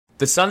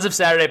The Sons of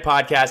Saturday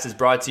podcast is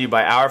brought to you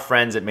by our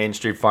friends at Main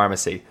Street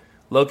Pharmacy.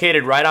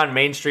 Located right on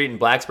Main Street in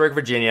Blacksburg,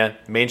 Virginia,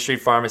 Main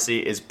Street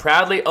Pharmacy is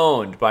proudly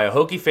owned by a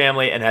Hokie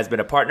family and has been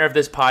a partner of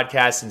this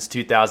podcast since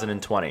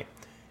 2020.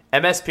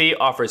 MSP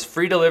offers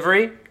free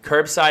delivery,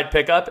 curbside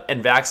pickup,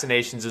 and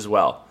vaccinations as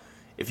well.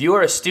 If you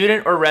are a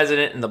student or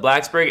resident in the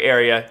Blacksburg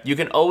area, you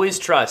can always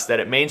trust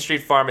that at Main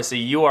Street Pharmacy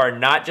you are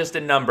not just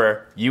a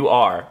number, you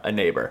are a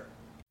neighbor.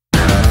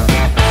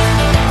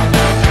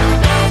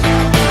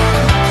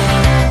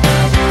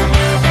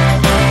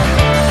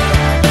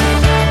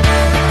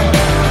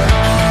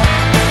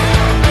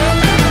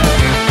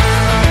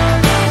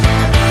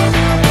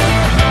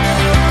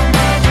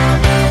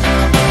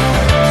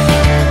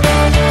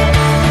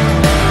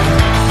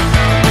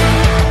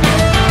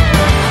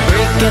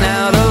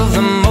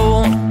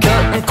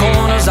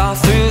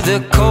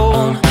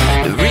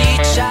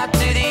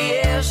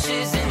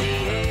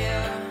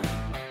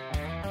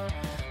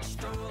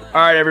 All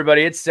right,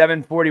 everybody, it's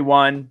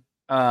 7:41.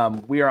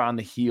 We are on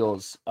the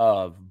heels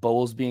of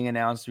bowls being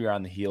announced. We are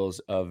on the heels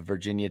of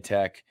Virginia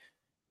Tech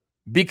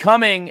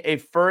becoming a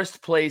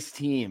first-place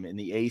team in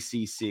the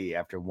ACC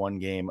after one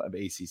game of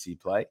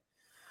ACC play.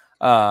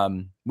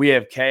 We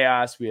have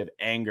chaos, we have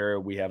anger,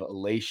 we have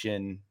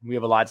elation. We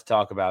have a lot to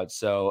talk about.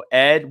 So,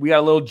 Ed, we got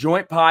a little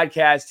joint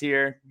podcast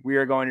here. We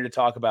are going to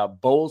talk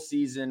about bowl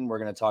season. We're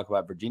going to talk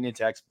about Virginia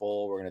Tech's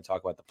bowl. We're going to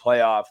talk about the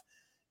playoff,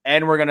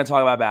 and we're going to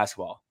talk about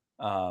basketball.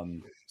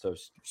 So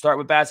start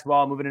with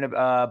basketball, moving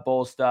into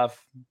bowl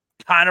stuff.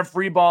 Kind of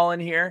free balling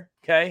here,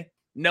 okay?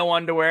 No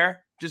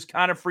underwear, just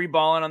kind of free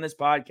balling on this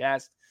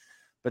podcast.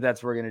 But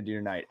that's what we're gonna do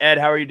tonight. Ed,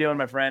 how are you doing,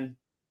 my friend?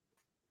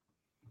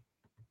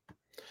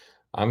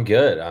 I'm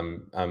good.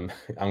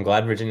 I'm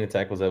glad Virginia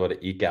Tech was able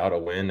to eke out a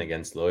win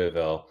against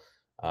Louisville.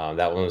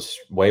 That one was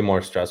way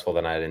more stressful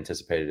than I had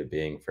anticipated it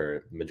being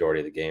for the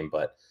majority of the game,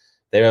 but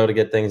they were able to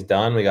get things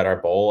done. We got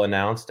our bowl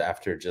announced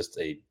after just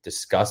a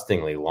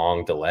disgustingly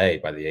long delay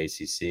by the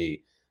ACC.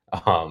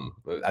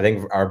 I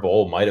think our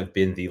bowl might have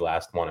been the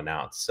last one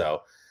announced.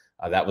 So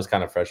that was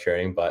kind of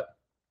frustrating, but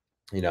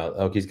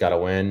Hokie's got a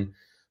win.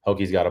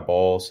 Hokie's got a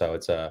bowl. So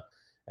it's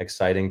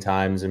exciting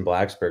times in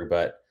Blacksburg.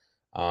 But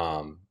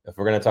if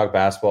we're going to talk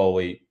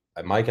basketball,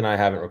 Mike and I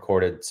haven't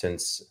recorded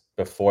since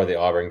before the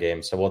Auburn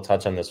game. So we'll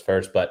touch on this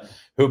first, but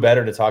who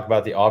better to talk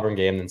about the Auburn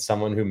game than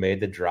someone who made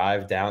the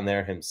drive down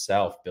there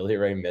himself? Billy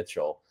Ray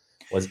Mitchell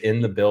was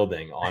in the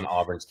building on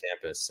Auburn's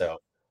campus. So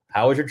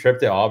how was your trip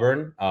to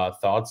Auburn?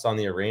 Thoughts on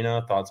the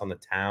arena, thoughts on the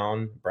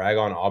town? Brag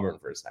on Auburn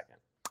for a second.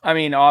 I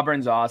mean,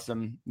 Auburn's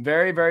awesome.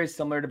 Very, very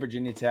similar to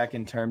Virginia Tech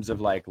in terms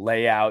of like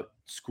layout,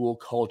 school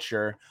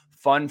culture.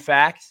 Fun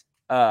fact,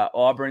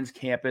 Auburn's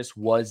campus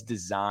was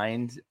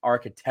designed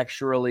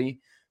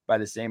architecturally by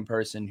the same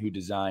person who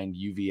designed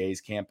UVA's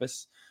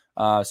campus.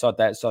 Thought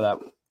that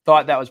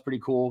was pretty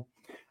cool.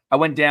 I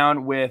went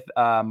down with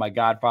my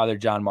godfather,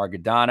 John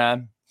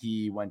Margadana.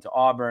 He went to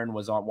Auburn,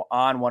 was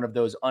on one of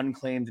those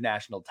unclaimed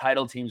national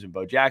title teams when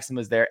Bo Jackson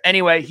was there.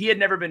 Anyway, he had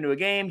never been to a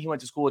game. He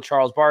went to school with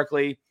Charles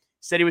Barkley.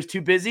 Said he was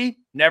too busy.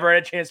 Never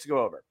had a chance to go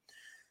over.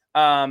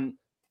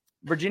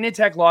 Virginia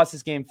Tech lost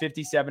this game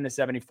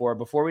 57-74.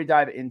 Before we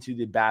dive into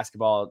the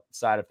basketball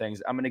side of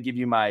things, I'm going to give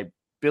you my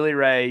Billy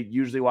Ray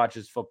usually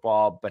watches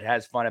football, but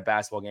has fun at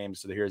basketball games.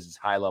 So here's his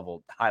high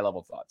level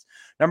thoughts.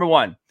 Number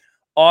one,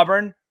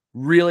 Auburn,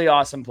 really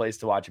awesome place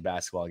to watch a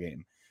basketball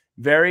game.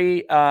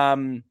 Very, I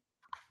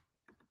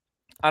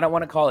don't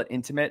want to call it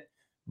intimate,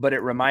 but it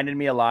reminded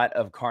me a lot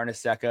of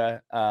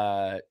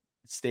Carnesecca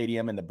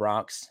Stadium in the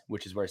Bronx,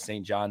 which is where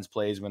St. John's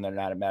plays when they're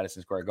not at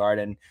Madison Square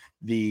Garden.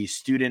 The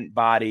student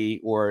body,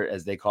 or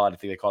as they call it, I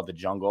think they call it the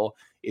jungle,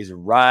 is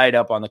right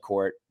up on the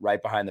court,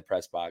 right behind the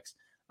press box.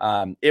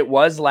 It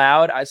was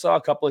loud. I saw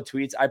a couple of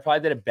tweets. I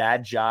probably did a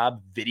bad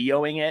job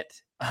videoing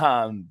it,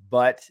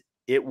 but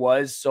it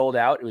was sold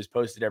out. It was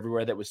posted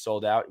everywhere that was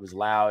sold out. It was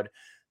loud.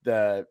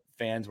 The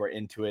fans were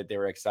into it. They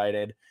were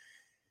excited.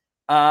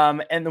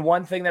 And the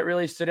one thing that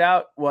really stood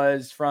out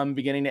was from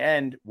beginning to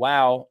end,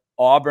 wow,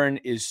 Auburn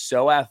is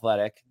so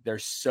athletic. They're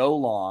so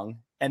long,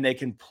 and they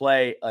can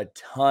play a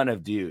ton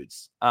of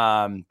dudes.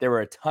 There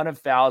were a ton of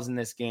fouls in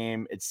this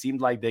game. It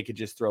seemed like they could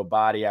just throw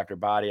body after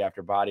body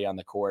after body on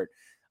the court.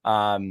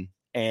 And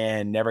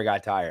never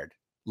got tired.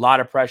 A lot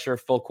of pressure,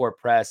 full court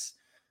press.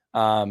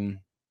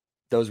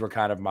 Those were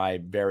kind of my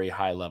very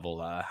high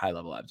level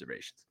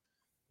observations.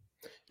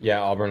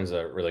 Yeah, Auburn's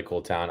a really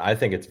cool town. I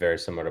think it's very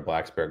similar to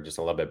Blacksburg, just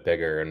a little bit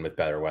bigger and with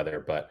better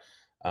weather. But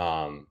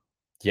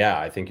yeah,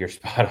 I think you're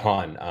spot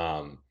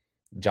on.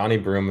 Johnny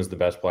Broome was the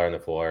best player on the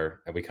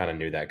floor, and we kind of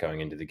knew that going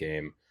into the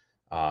game.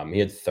 He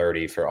had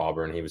 30 for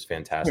Auburn. He was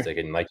fantastic.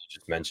 And like you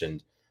just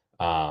mentioned,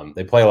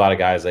 they play a lot of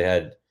guys. They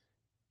had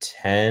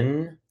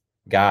 10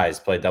 guys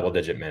play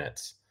double-digit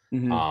minutes.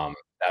 Mm-hmm.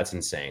 That's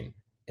insane.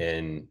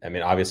 And, I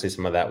mean, obviously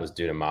some of that was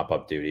due to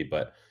mop-up duty,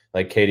 but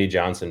like Katie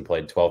Johnson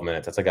played 12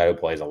 minutes. That's a guy who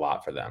plays a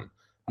lot for them.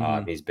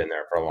 Mm-hmm. He's been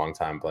there for a long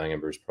time playing in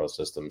Bruce Pro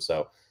system.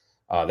 So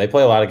they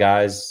play a lot of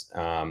guys.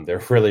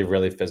 They're really,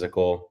 really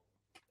physical.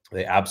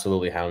 They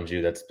absolutely hound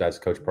you. That's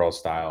Coach Pearl's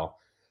style.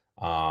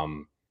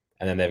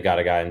 And then they've got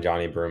a guy in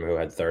Johnny Broom who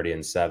had 30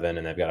 and 7,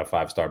 and they've got a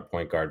 5-star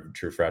point guard,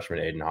 true freshman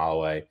Aiden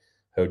Holloway,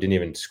 who didn't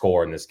even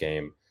score in this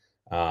game.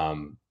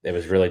 It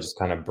was really just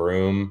kind of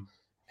Broom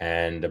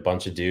and a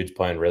bunch of dudes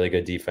playing really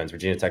good defense.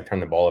 Virginia Tech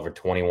turned the ball over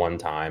 21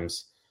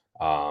 times.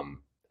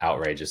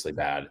 Outrageously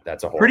bad.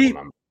 That's a horrible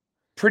number.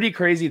 Pretty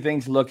crazy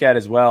thing to look at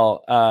as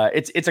well.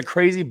 It's a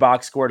crazy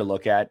box score to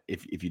look at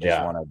if you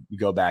just want to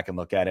go back and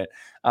look at it.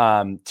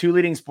 Two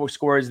leading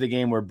scorers of the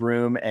game were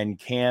Broom and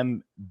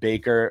Cam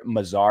Baker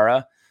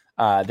Mazzara.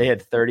 They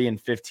had 30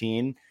 and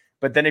 15.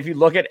 But then if you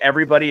look at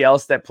everybody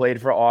else that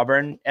played for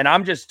Auburn, and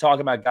I'm just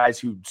talking about guys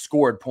who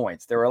scored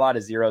points, there were a lot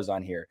of zeros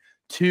on here.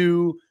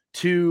 2,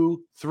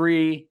 2,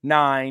 3,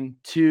 9,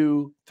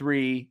 2,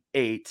 3,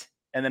 8,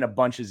 and then a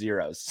bunch of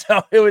zeros.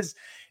 So it was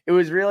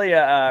really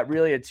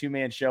a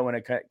two-man show when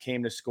it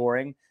came to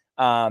scoring.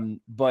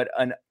 But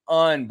an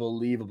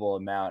unbelievable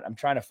amount. I'm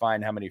trying to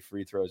find how many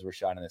free throws were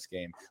shot in this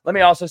game. Let me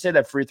also say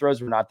that free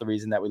throws were not the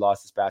reason that we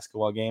lost this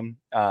basketball game,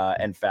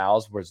 and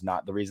fouls was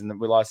not the reason that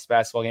we lost this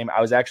basketball game. I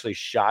was actually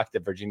shocked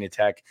that Virginia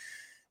Tech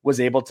was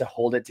able to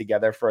hold it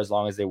together for as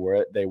long as they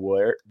were.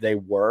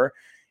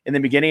 In the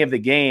beginning of the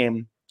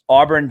game,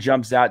 Auburn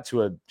jumps out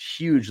to a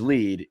huge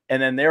lead, and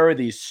then there were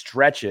these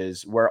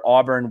stretches where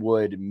Auburn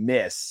would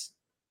miss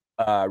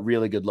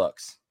really good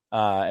looks.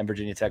 And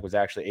Virginia Tech was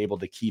actually able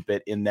to keep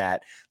it in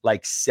that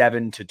like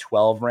 7 to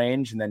 12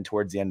 range. And then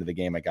towards the end of the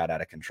game, it got out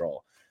of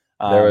control.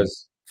 There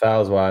was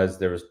fouls wise.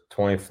 There was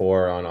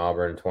 24 on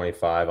Auburn,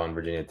 25 on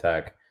Virginia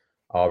Tech.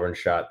 Auburn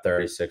shot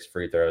 36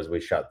 free throws. We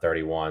shot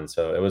 31.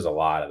 So it was a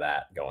lot of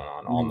that going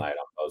on all night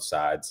on both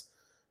sides.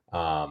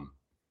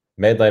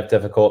 Made life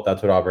difficult.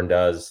 That's what Auburn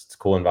does. It's a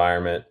cool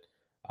environment.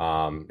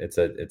 It's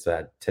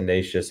a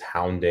tenacious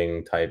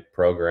hounding type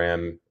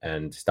program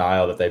and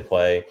style that they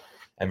play.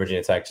 And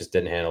Virginia Tech just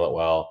didn't handle it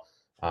well.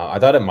 I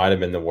thought it might have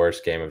been the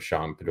worst game of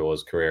Sean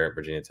Padula's career at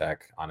Virginia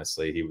Tech.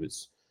 Honestly,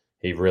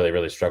 he really,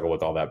 really struggled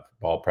with all that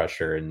ball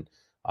pressure and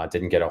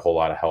didn't get a whole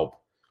lot of help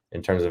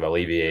in terms of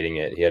alleviating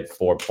it. He had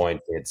 4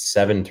 points. He had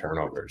 7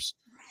 turnovers.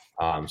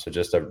 So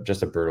just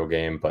a brutal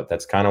game. But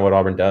that's kind of what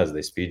Auburn does.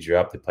 They speed you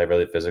up. They play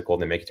really physical.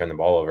 They make you turn the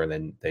ball over, and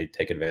then they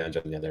take advantage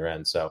on the other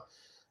end. So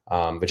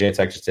Virginia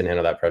Tech just didn't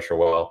handle that pressure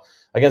well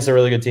against a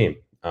really good team.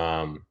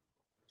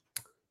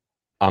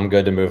 I'm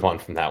good to move on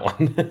from that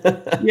one.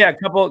 Yeah,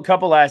 a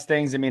couple last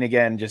things. I mean,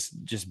 again,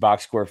 just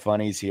box score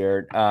funnies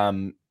here.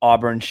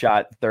 Auburn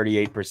shot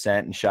 38%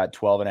 and shot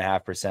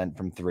 12.5%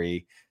 from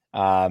 3.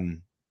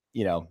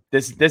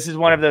 This is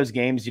one of those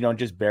games you don't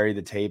just bury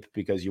the tape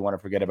because you want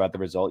to forget about the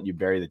result. You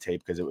bury the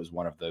tape because it was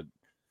one of the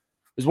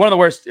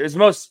worst. It was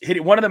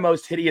one of the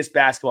most hideous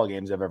basketball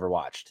games I've ever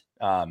watched.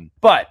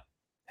 But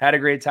had a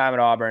great time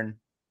at Auburn.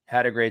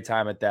 Had a great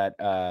time at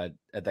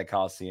that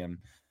Coliseum.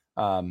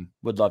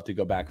 Would love to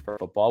go back for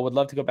football. Would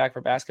love to go back for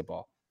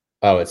basketball.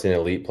 Oh, it's an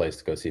elite place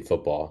to go see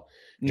football.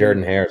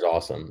 Jordan Hare is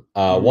awesome.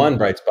 One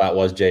bright spot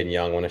was Jaden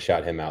Young when I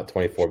shot him out.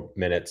 24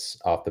 minutes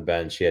off the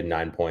bench. He had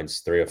 9 points,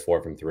 3 of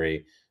 4 from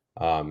 3.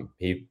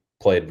 He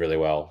played really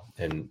well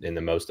in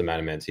the most amount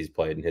of minutes he's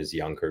played in his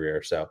young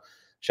career. So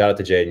shout out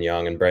to Jaden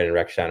Young and Brandon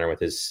Recksteiner with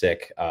his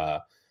sick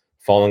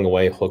falling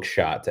away hook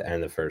shot to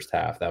end the first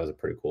half. That was a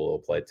pretty cool little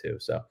play too.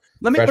 So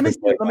let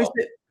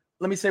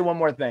me say one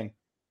more thing.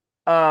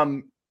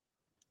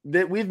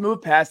 That we've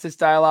moved past this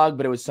dialogue,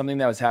 but it was something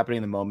that was happening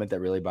in the moment that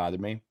really bothered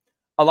me.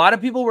 A lot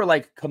of people were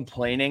like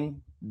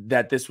complaining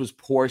that this was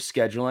poor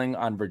scheduling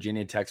on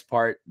Virginia Tech's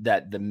part,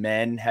 that the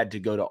men had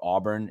to go to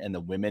Auburn and the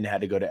women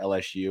had to go to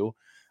LSU.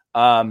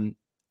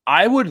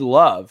 I would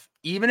love,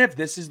 even if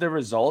this is the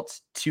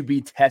result, to be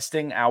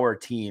testing our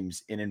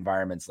teams in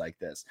environments like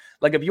this.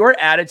 Like if your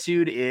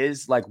attitude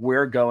is like,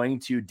 we're going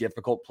to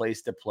difficult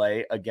place to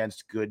play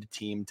against good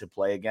team to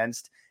play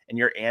against, and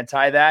you're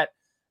anti that,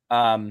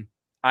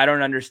 I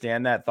don't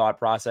understand that thought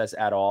process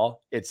at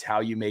all. It's how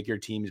you make your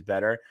teams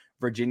better.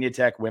 Virginia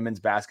Tech women's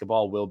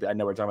basketball will be, I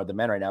know we're talking about the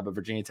men right now, but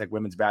Virginia Tech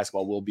women's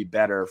basketball will be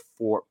better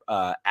for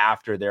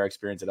after their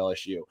experience at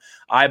LSU.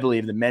 I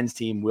believe the men's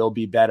team will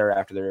be better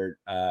after their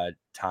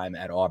time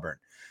at Auburn.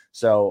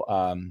 So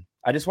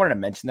I just wanted to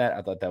mention that.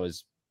 I thought that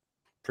was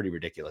pretty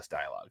ridiculous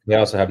dialogue. They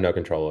also have no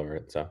control over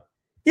it. So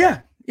yeah.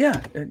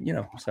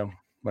 So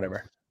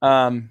whatever.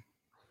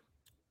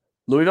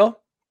 Louisville.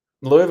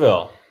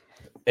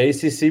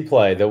 ACC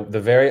play, the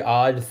very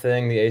odd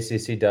thing the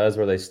ACC does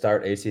where they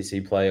start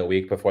ACC play a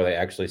week before they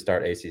actually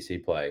start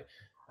ACC play.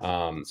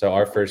 So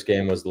our first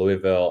game was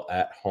Louisville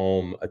at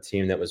home, a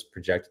team that was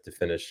projected to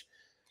finish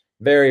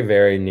very,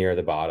 very near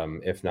the bottom,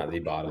 if not the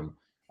bottom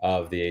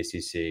of the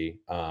ACC.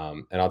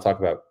 And I'll talk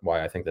about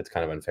why I think that's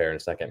kind of unfair in a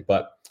second.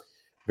 But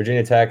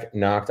Virginia Tech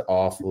knocked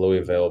off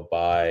Louisville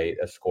by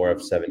a score of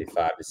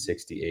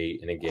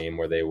 75-68 in a game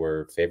where they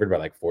were favored by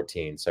like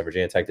 14. So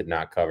Virginia Tech did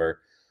not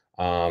cover.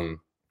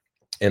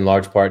 In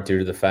large part due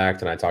to the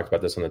fact, and I talked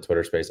about this on the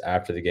Twitter space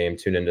after the game,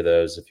 tune into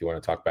those if you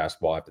want to talk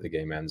basketball after the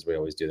game ends. We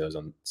always do those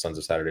on Sons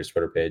of Saturday's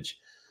Twitter page.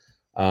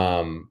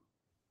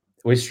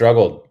 We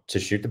struggled to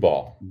shoot the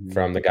ball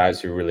from the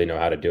guys who really know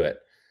how to do it.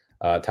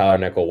 Tyler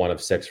Nickel, 1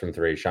 of 6 from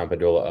 3. Sean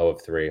Padula, 0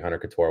 of 3. Hunter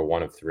Couture,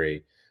 1 of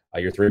 3.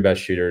 Your three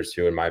best shooters,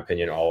 who in my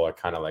opinion all are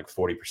kind of like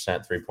 40%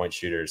 3-point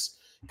shooters,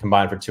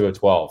 combined for 2 of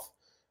 12.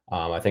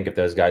 I think if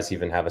those guys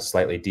even have a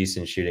slightly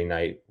decent shooting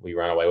night, we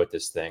run away with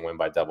this thing, win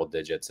by double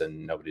digits,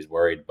 and nobody's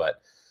worried.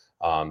 But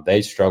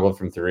they struggled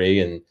from three,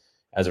 and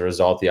as a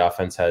result, the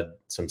offense had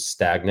some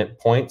stagnant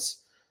points.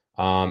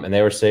 And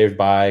they were saved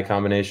by a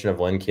combination of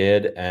Lynn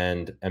Kidd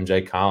and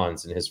MJ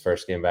Collins in his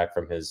first game back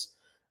from his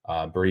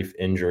brief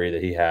injury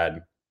that he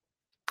had.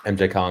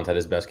 MJ Collins had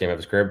his best game of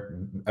his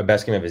career, a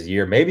best game of his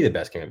year, maybe the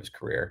best game of his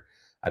career.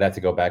 I'd have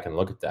to go back and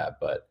look at that,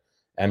 but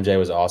MJ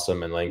was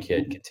awesome, and Lynn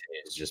Kidd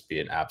continues to just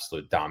be an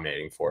absolute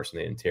dominating force in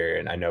the interior.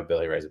 And I know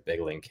Billy Ray's a big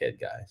Lynn Kidd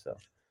guy. So,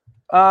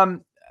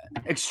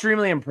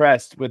 extremely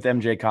impressed with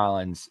MJ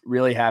Collins.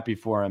 Really happy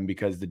for him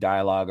because the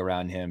dialogue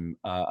around him,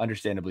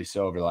 understandably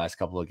so, over the last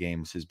couple of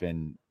games has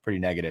been pretty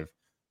negative.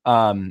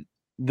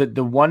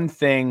 The one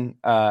thing,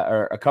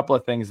 or a couple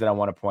of things that I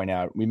want to point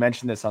out, we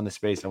mentioned this on the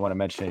space. I want to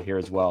mention it here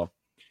as well.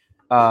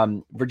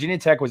 Virginia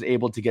Tech was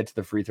able to get to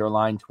the free throw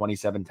line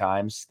 27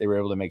 times. They were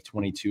able to make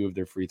 22 of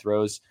their free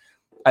throws.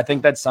 I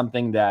think that's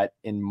something that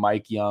in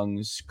Mike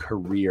Young's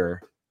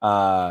career,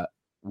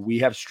 we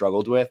have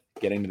struggled with,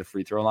 getting to the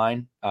free throw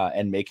line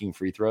and making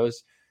free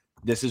throws.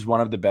 This is one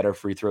of the better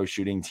free throw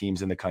shooting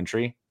teams in the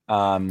country.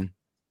 I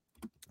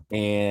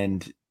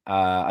think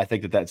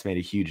that that's made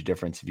a huge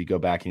difference. If you go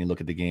back and you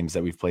look at the games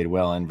that we've played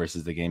well in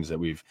versus the games that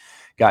we've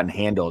gotten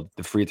handled,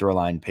 the free throw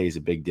line pays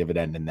a big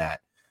dividend in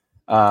that.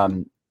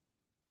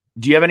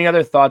 Do you have any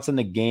other thoughts on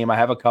the game? I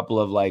have a couple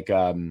of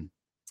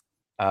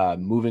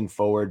moving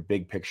forward,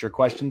 big picture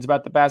questions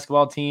about the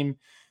basketball team.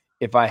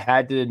 If I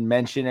had to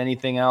mention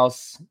anything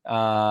else,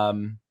 I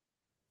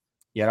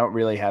don't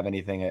really have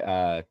anything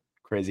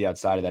crazy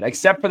outside of that,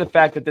 except for the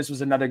fact that this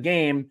was another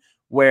game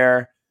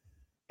where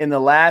in the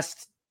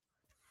last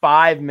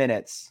 5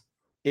 minutes,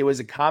 it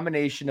was a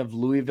combination of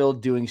Louisville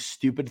doing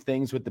stupid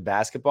things with the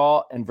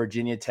basketball and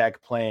Virginia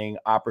Tech playing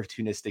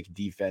opportunistic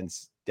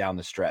defense down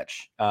the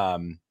stretch.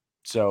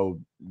 So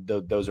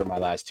those are my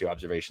last two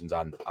observations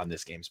on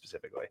this game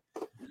specifically.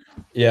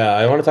 Yeah,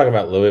 I want to talk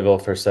about Louisville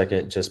for a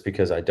second, just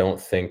because I don't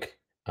think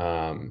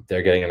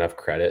they're getting enough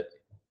credit.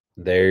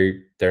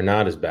 They're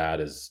not as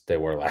bad as they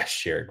were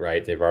last year,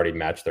 right? They've already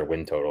matched their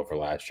win total for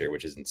last year,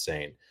 which is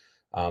insane.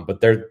 But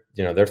their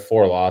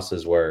 4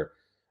 losses were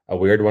a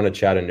weird one to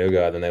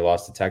Chattanooga, then they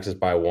lost to Texas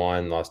by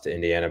 1, lost to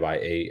Indiana by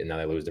 8, and now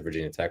they lose to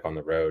Virginia Tech on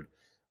the road.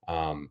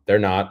 They're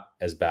not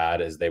as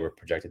bad as they were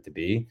projected to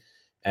be.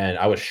 And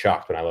I was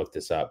shocked when I looked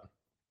this up.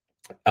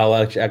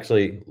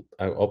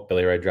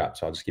 Billy Ray dropped,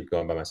 so I'll just keep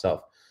going by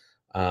myself.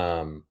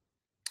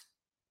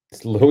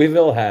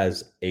 Louisville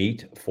has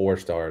 8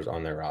 4-stars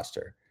on their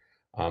roster.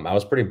 I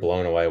was pretty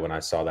blown away when I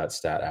saw that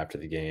stat after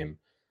the game.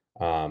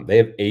 They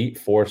have 8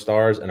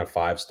 4-stars and a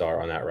 5-star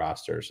on that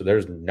roster. So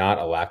there's not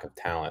a lack of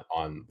talent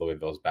on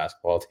Louisville's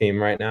basketball team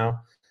right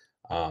now.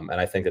 And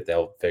I think that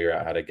they'll figure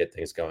out how to get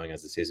things going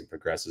as the season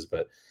progresses.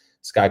 But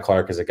Sky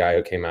Clark is a guy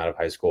who came out of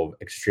high school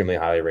extremely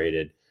highly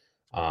rated.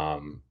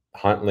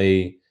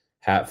 Huntley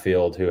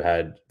Hatfield, who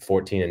had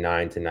 14 and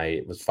 9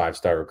 tonight, was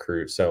 5-star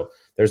recruit. So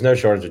there's no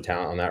shortage of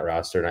talent on that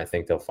roster, and I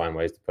think they'll find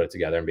ways to put it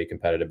together and be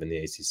competitive in the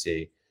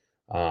ACC.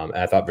 And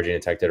I thought Virginia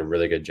Tech did a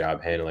really good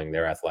job handling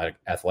their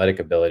athletic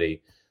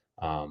ability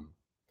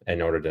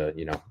in order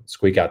to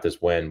squeak out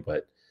this win.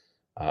 But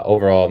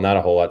overall, not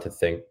a whole lot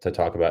to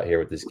talk about here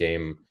with this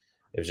game.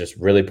 It was just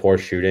really poor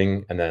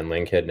shooting, and then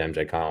Lynn Kidd and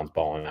MJ Collins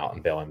balling out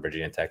and bailing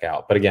Virginia Tech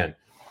out. But again,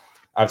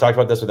 I've talked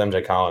about this with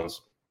MJ Collins,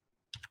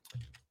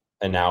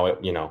 and now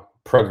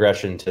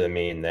progression to the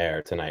mean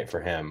there tonight for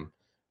him.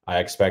 I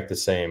expect the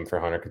same for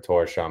Hunter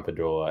Couture, Sean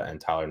Padula, and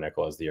Tyler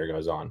Nickel as the year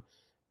goes on.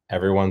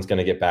 Everyone's going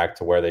to get back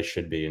to where they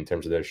should be in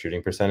terms of their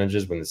shooting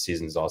percentages when the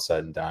season's all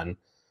said and done.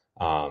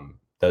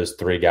 Those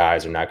 3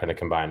 guys are not going to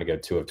combine to go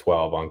 2 of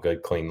 12 on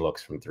good, clean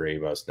looks from 3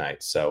 most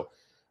nights. So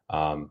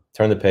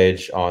turn the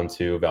page on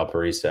to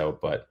Valparaiso.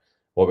 But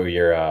what were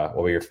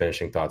your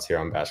finishing thoughts here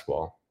on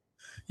basketball?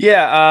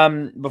 Yeah.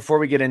 Before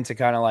we get into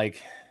kind of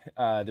like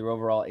their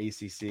overall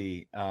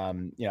ACC,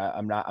 I'm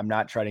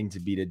not trying to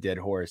beat a dead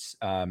horse.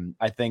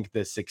 I think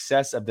the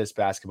success of this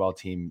basketball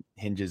team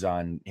hinges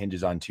on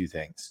 2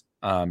 things.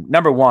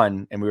 Number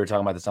one, and we were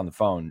talking about this on the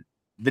phone,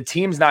 the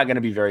team's not going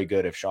to be very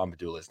good if Sean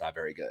Padula is not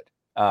very good.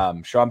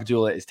 Sean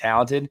Padula is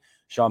talented.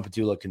 Sean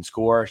Padula can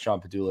score.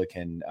 Sean Padula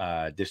can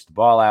dish the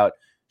ball out.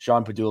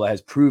 Sean Padula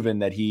has proven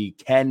that he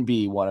can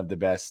be one of the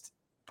best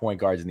point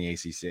guards in the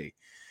ACC.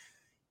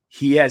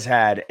 He has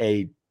had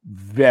a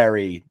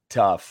very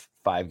tough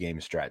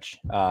 5-game stretch.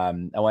 I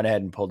went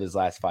ahead and pulled his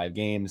last 5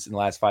 games. In the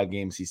last 5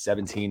 games, he's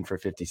 17 for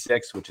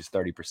 56, which is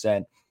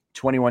 30%,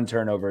 21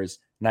 turnovers,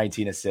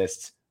 19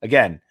 assists.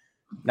 Again,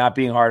 not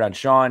being hard on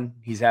Sean.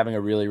 He's having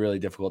a really, really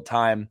difficult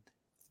time.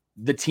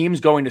 The team's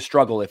going to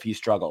struggle if he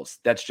struggles.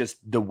 That's just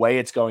the way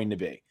it's going to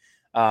be.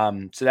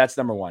 So that's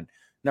number one.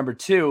 Number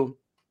two,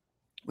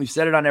 we've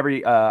said it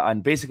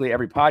on basically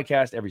every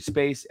podcast, every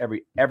space,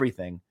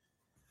 everything.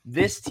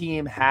 This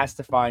team has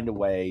to find a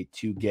way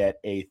to get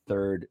a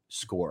third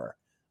scorer.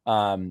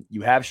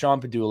 You have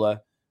Sean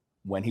Padula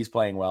when he's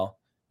playing well.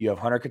 You have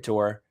Hunter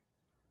Couture.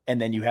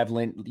 and then you have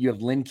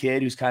Lynn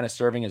Kidd, who's kind of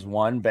serving as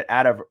one. But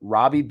out of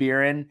Robbie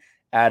Beeran,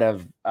 out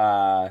of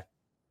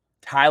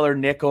Tyler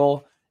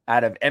Nickel,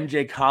 out of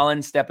MJ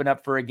Collins stepping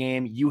up for a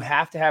game, you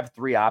have to have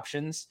 3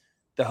 options.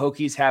 The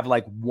Hokies have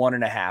like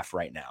 1.5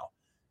 right now.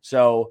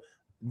 So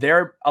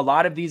a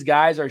lot of these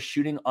guys are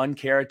shooting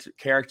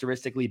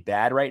uncharacteristically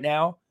bad right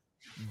now.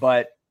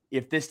 But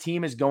if this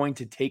team is going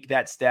to take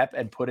that step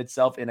and put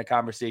itself in a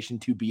conversation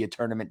to be a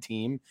tournament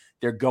team,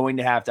 they're going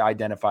to have to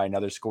identify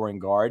another scoring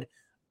guard.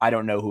 I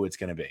don't know who it's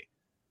going to be.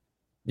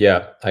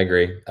 Yeah, I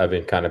agree. I've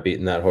been kind of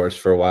beating that horse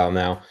for a while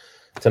now.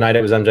 Tonight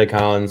it was MJ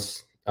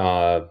Collins.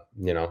 I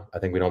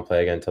think we don't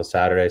play again until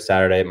Saturday.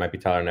 Saturday it might be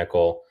Tyler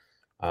Nickel.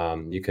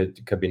 You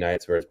could be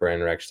nights where it's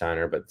Brandon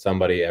Rechsteiner, but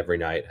somebody every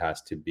night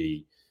has to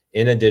be,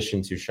 in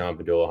addition to Sean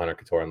Padula, Hunter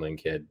Couture, and Lynn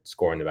Kidd,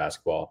 scoring the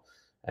basketball.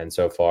 And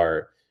so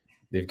far,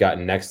 they've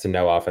gotten next to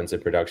no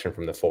offensive production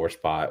from the 4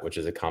 spot, which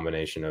is a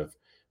combination of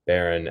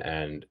Barron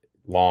and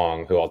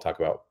Long, who I'll talk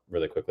about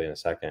really quickly in a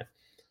second.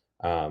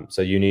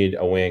 So you need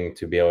a wing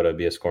to be able to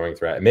be a scoring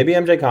threat. And maybe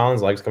MJ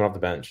Collins likes coming off the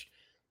bench,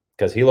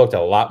 because he looked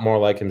a lot more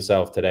like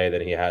himself today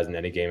than he has in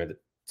any game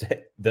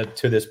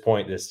to this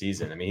point this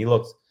season. I mean, he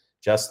looks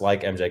just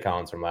like MJ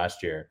Collins from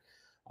last year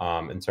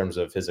in terms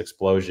of his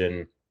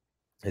explosion,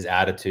 his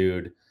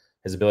attitude,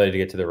 his ability to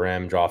get to the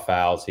rim, draw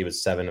fouls. He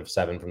was 7 of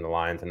 7 from the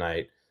line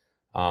tonight.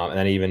 And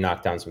then he even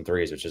knocked down some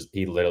threes, which is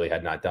he literally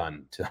had not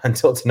done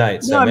until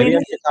tonight. So maybe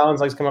MJ Collins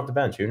likes to come off the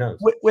bench. Who knows?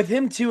 With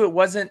him too, it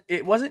wasn't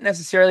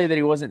necessarily that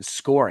he wasn't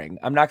scoring.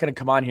 I'm not going to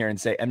come on here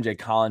and say MJ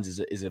Collins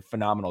is a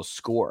phenomenal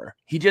scorer.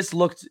 He just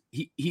looked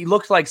he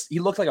looked like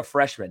a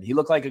freshman. He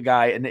looked like a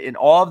guy, and in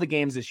all of the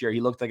games this year,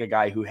 he looked like a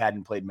guy who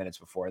hadn't played minutes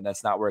before, and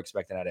that's not what we're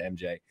expecting out of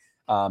MJ.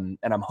 And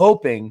I'm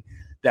hoping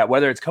that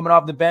whether it's coming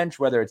off the bench,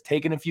 whether it's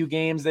taking a few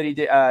games that he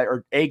did,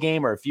 or a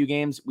game or a few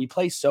games, we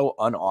play so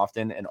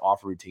unoften and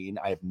off routine.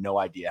 I have no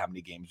idea how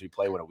many games we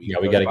play when a week. Yeah,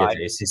 we got to get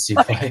to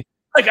ACC play.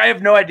 Like I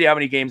have no idea how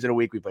many games in a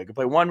week we play. We could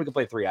play 1, we could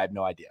play 3. I have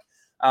no idea.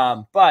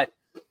 But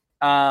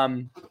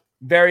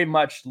very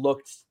much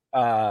looked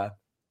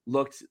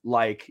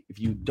like, if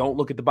you don't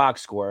look at the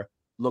box score,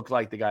 looked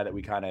like the guy that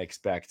we kind of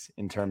expect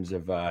in terms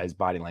of his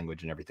body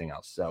language and everything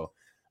else. So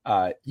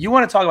you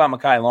want to talk about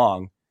Mekhi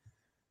Long?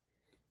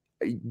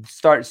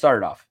 Start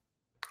it off.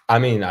 I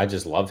mean, I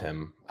just love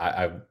him.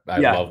 I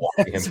love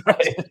watching him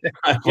play.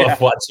 I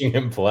love watching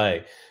him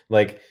play.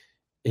 Like,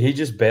 he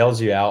just bails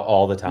you out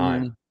all the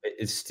time.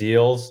 It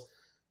steals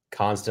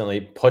constantly.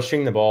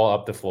 Pushing the ball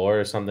up the floor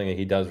is something that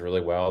he does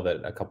really well,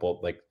 that a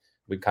couple,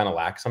 we kind of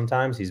lack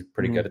sometimes. He's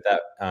pretty good at that.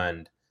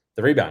 And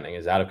the rebounding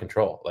is out of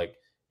control. Like,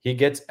 he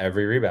gets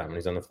every rebound when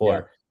he's on the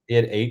floor. Yeah. He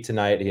had 8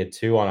 tonight. He had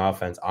 2 on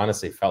offense.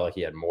 Honestly, felt like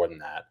he had more than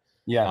that.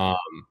 Yeah.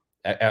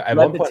 At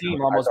one point, team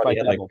almost by he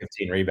had like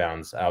 15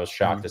 rebounds. I was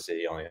shocked to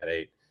see he only had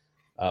 8.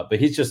 But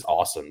he's just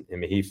awesome. I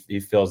mean, he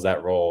fills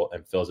that role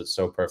and fills it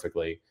so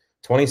perfectly.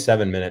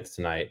 27 minutes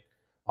tonight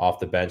off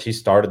the bench. He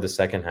started the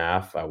second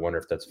half. I wonder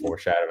if that's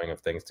foreshadowing of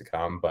things to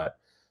come. But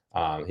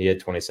he had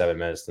 27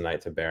 minutes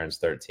tonight to Barron's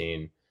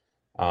 13.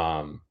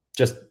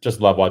 Just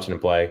love watching him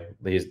play.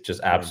 He's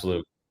just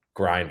absolute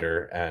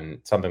grinder and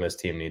something this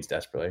team needs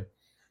desperately.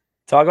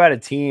 Talk about a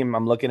team.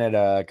 I'm looking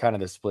at kind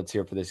of the splits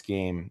here for this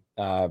game.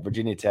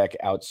 Virginia Tech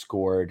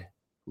outscored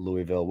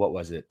Louisville. What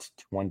was it?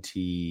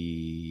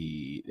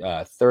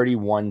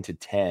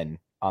 31-10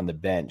 on the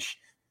bench.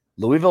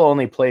 Louisville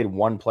only played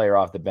 1 player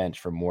off the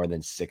bench for more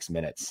than 6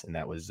 minutes, and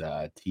that was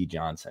T.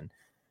 Johnson.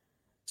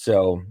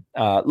 So,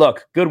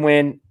 look, good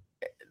win.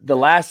 The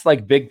last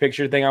big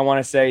picture thing I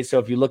want to say. So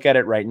if you look at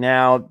it right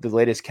now, the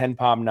latest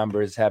KenPom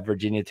numbers have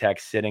Virginia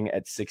Tech sitting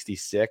at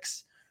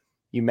 66.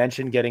 You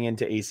mentioned getting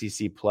into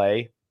ACC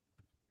play,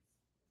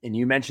 and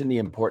you mentioned the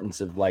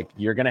importance of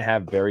you're going to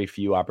have very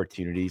few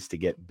opportunities to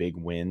get big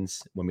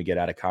wins when we get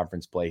out of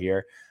conference play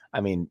here.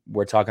 I mean,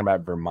 we're talking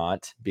about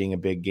Vermont being a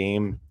big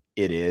game.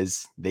 It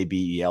is. They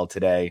beat Yale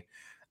today.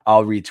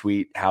 I'll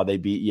retweet how they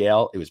beat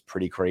Yale. It was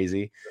pretty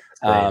crazy.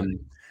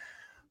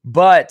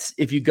 But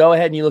if you go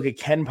ahead and you look at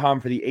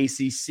KenPom for the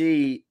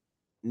ACC,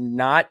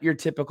 not your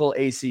typical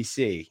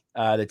ACC.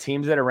 The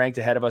teams that are ranked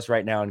ahead of us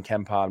right now in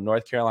KenPom,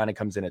 North Carolina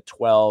comes in at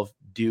 12,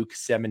 Duke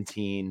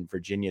 17,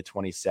 Virginia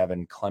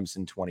 27,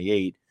 Clemson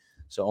 28.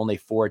 So only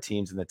 4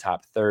 teams in the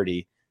top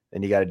 30.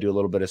 Then you got to do a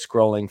little bit of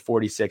scrolling.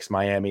 46,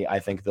 Miami. I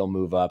think they'll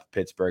move up.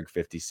 Pittsburgh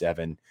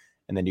 57.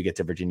 And then you get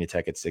to Virginia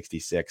Tech at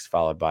 66,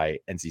 followed by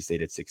NC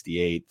State at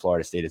 68,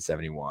 Florida State at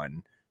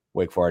 71,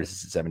 Wake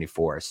Forest at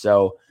 74.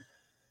 So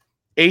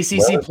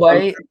ACC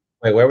play.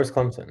 Wait, where was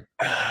Clemson?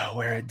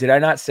 Where did I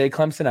not say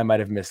Clemson? I might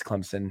have missed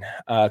Clemson.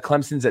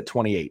 Clemson's at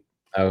 28.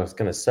 I was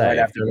going to say, right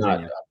after they're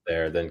not up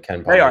there, then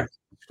KenPom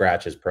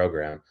scratch his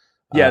program.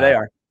 Yeah, they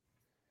are.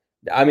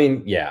 I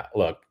mean, yeah,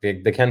 look,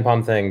 the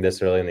KenPom thing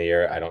this early in the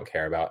year, I don't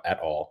care about at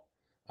all.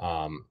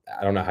 I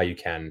don't know how you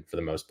can for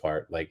the most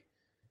part.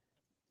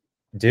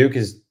 Duke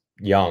is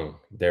young.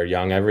 They're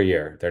young every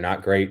year. They're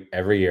not great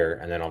every year.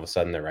 And then all of a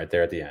sudden they're right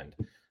there at the end.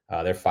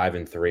 They're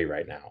 5-3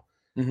 right now.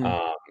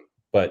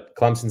 But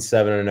Clemson's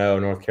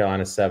 7-0, North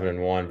Carolina's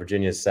 7-1,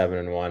 Virginia's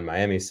 7-1,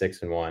 Miami's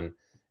 6-1,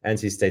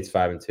 NC State's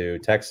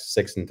 5-2, Tech's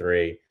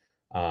 6-3.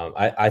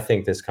 I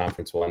think this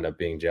conference will end up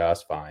being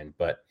just fine.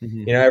 But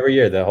every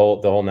year the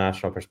whole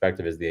national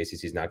perspective is the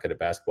ACC is not good at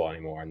basketball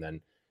anymore, and then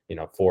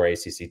 4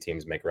 ACC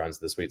teams make runs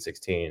to the Sweet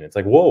 16. It's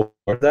like, whoa,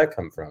 where did that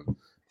come from?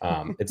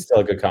 It's still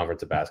a good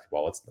conference of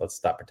basketball. Let's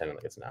stop pretending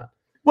like it's not.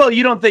 Well,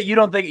 you don't think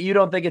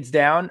it's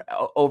down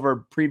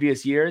over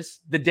previous years?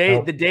 The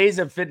days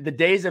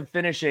of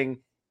finishing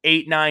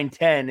 8, 9,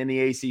 10 in the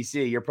ACC,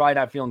 you're probably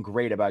not feeling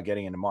great about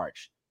getting into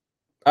March.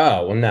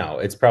 Oh, well, no,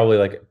 it's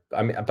probably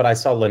but I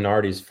saw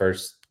Lenardi's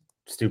first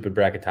stupid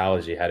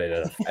bracketology had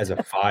it as a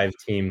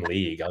 5-team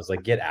league. I was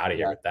like, get out of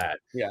here with that.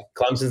 Yeah.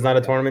 Clemson's not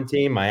a tournament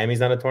team. Miami's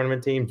not a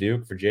tournament team.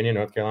 Duke, Virginia,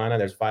 North Carolina,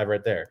 there's 5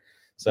 right there.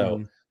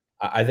 So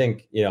I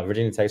think,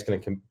 Virginia Tech's going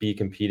to be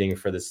competing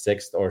for the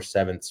 6th or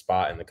 7th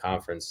spot in the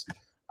conference.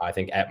 I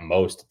think at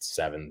most it's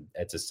 7.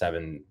 It's a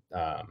 7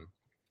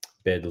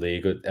 bid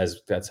league,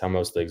 as that's how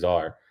most leagues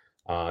are.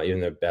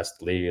 Even the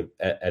best league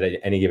at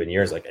any given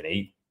year is like an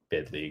 8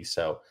 bid league.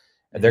 So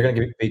they're going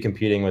to be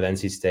competing with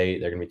NC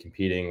State. They're going to be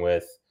competing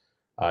with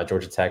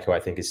Georgia Tech, who I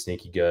think is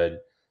sneaky good.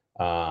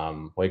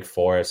 Wake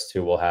Forest,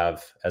 who we'll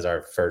have as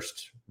our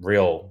first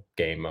real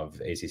game of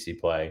ACC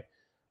play.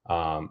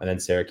 And then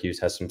Syracuse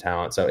has some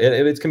talent. So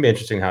it's going to be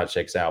interesting how it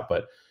shakes out.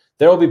 But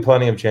there will be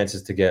plenty of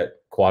chances to get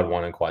quad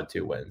 1 and quad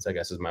 2 wins, I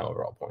guess is my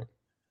overall point.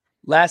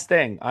 Last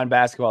thing on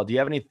basketball. Do you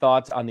have any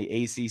thoughts on the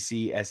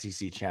ACC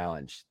SEC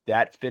challenge?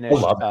 That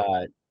finished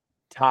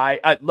tie.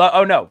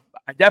 No,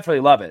 I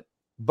definitely love it.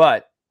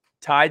 But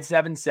tied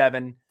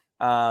 7-7.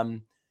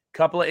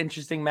 Couple of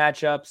interesting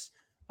matchups.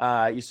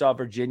 You saw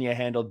Virginia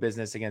handled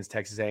business against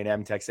Texas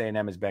A&M. Texas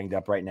A&M is banged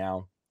up right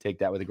now. Take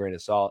that with a grain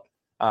of salt.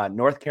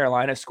 North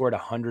Carolina scored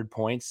 100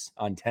 points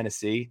on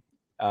Tennessee.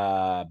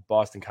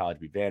 Boston College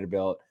beat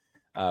Vanderbilt.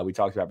 We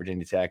talked about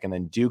Virginia Tech, and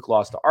then Duke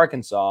lost to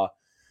Arkansas.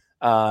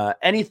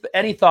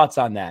 Any thoughts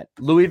on that?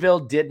 Louisville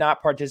did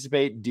not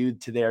participate due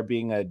to there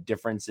being a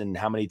difference in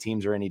how many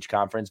teams are in each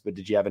conference, but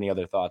did you have any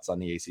other thoughts on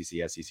the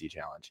ACC SEC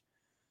challenge?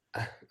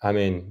 I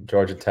mean,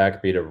 Georgia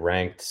Tech beat a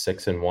ranked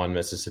 6-1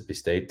 Mississippi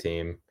State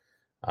team.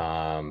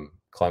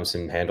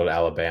 Clemson handled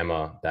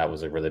Alabama. That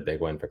was a really big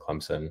win for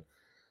Clemson.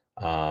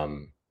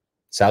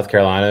 South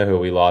Carolina, who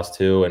we lost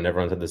to, and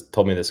everyone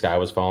told me the sky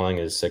was falling,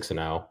 is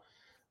 6-0.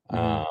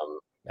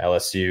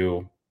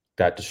 LSU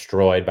got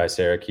destroyed by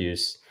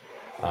Syracuse.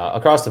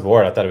 Across the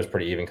board, I thought it was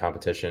pretty even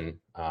competition,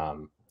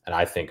 and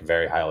I think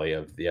very highly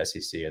of the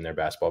SEC and their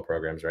basketball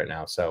programs right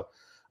now. So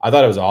I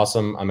thought it was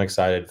awesome. I'm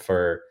excited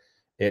for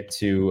it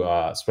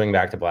to swing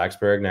back to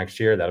Blacksburg next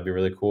year. That'll be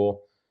really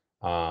cool.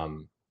 I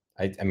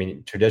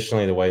mean,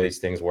 traditionally, the way these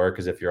things work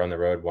is if you're on the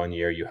road one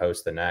year, you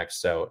host the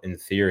next. So in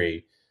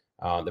theory,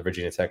 the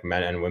Virginia Tech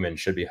men and women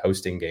should be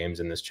hosting games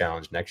in this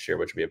challenge next year,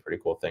 which would be a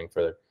pretty cool thing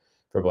for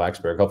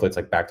Blacksburg. Hopefully it's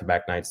like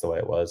back-to-back nights the way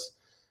it was.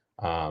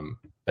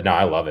 But no,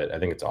 I love it. I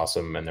think it's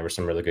awesome. And there were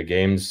some really good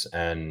games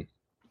and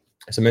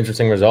some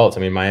interesting results.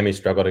 I mean, Miami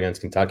struggled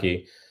against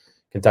Kentucky.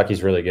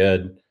 Kentucky's really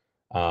good.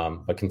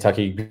 But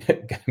Kentucky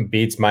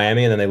beats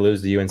Miami and then they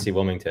lose to UNC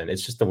Wilmington.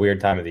 It's just a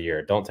weird time of the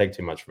year. Don't take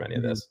too much from any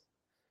of this.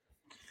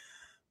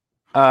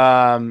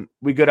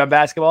 We good on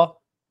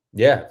basketball?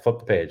 Yeah. Flip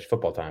the page.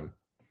 Football time.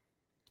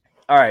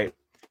 All right.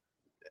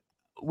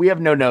 We have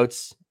no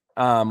notes.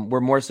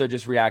 We're more so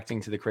just reacting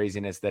to the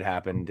craziness that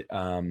happened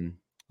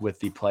with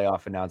the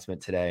playoff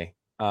announcement today.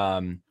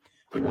 I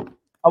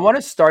want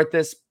to start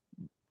this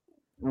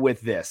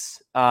with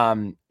this.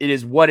 It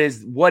is what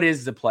is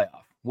the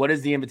playoff? What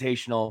is the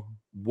invitational?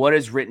 What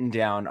is written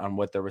down on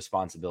what the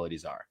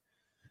responsibilities are?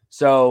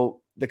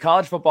 So the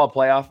college football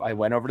playoff, I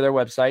went over to their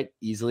website,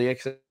 easily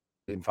accessible.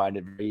 You can find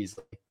it very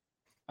easily.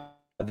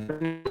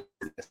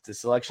 The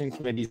selection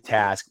committee's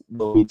task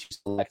will be to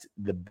select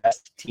the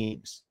best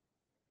teams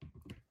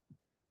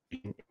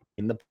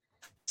in the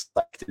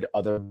selected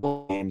other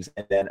games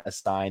and then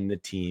assign the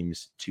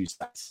teams to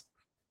sites.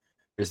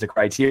 Here's the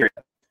criteria.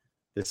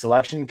 The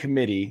selection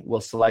committee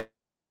will select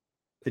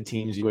the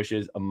teams it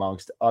wishes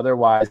amongst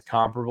otherwise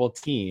comparable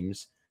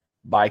teams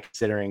by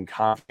considering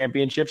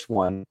championships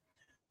won,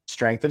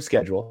 strength of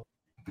schedule,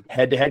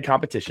 head-to-head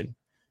competition,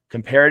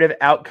 comparative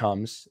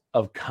outcomes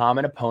of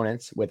common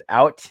opponents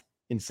without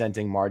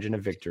incenting margin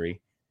of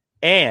victory,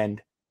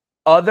 and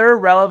other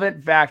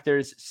relevant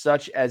factors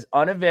such as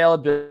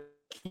unavailability of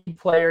key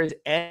players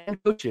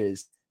and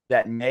coaches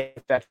that may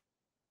affect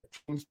the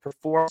team's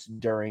performance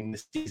during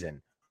the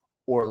season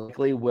or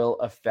likely will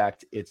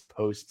affect its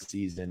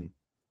postseason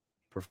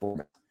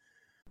performance.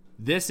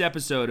 This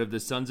episode of the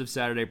Sons of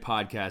Saturday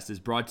podcast is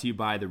brought to you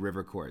by the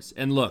River Course.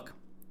 And look,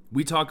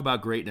 we talk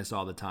about greatness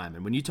all the time.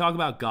 And when you talk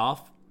about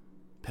golf,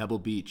 Pebble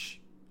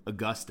Beach,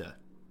 Augusta,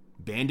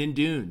 Bandon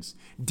Dunes,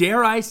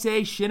 dare I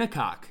say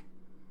Shinnecock,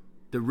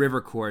 the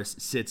River Course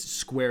sits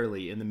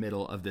squarely in the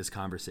middle of this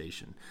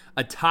conversation.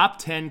 A top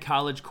 10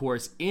 college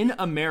course in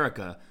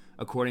America,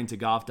 according to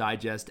Golf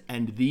Digest,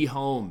 and the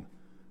home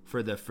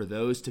for the For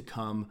Those to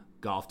Come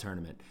golf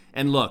tournament.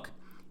 And look,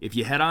 if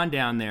you head on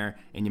down there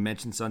and you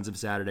mention Sons of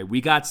Saturday,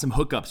 we got some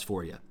hookups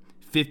for you.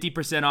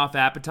 50% off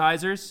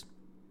appetizers.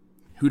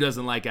 Who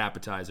doesn't like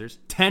appetizers?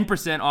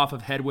 10% off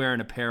of headwear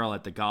and apparel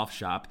at the golf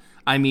shop.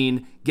 I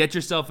mean, get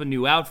yourself a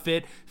new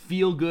outfit,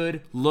 feel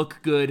good, look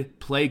good,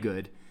 play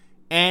good.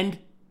 And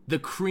the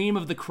cream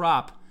of the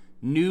crop,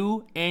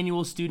 new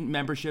annual student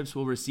memberships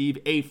will receive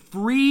a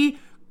free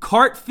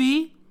cart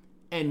fee,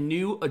 and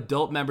new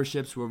adult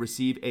memberships will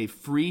receive a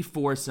free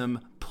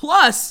foursome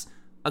plus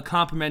a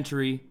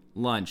complimentary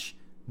lunch.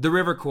 The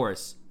River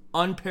Course,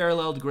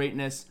 unparalleled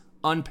greatness,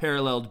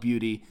 unparalleled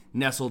beauty,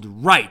 nestled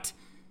right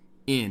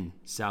in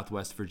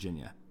Southwest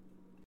Virginia.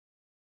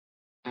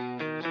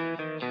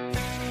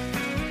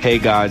 Hey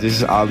guys, this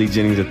is Ali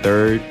Jennings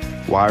III,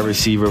 wide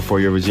receiver for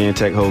your Virginia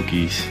Tech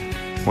Hokies.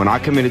 When I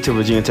committed to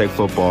Virginia Tech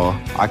football,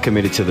 I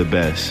committed to the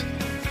best.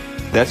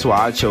 That's why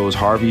I chose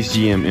Harvey's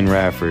GM in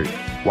Radford.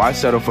 Why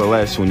settle for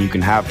less when you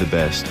can have the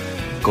best?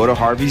 Go to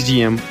Harvey's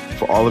GM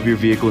for all of your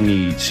vehicle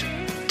needs.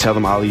 Tell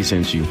them Ali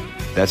sent you.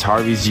 That's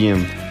Harvey's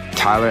GM,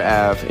 Tyler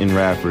Ave in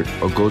Radford,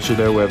 or go to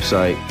their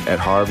website at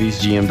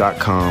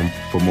harveysgm.com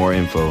for more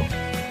info.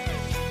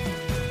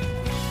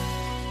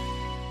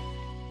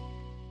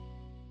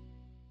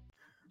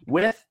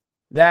 With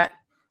that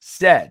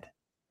said,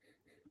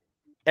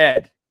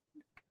 Ed,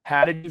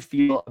 how did you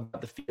feel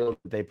about the field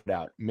that they put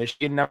out?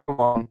 Michigan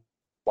 #1,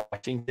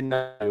 Washington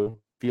 #2.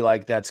 Feel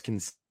like that's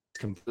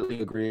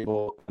completely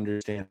agreeable,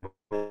 understandable.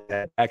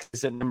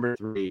 Texas at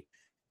 #3,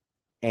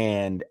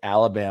 and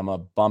Alabama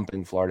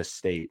bumping Florida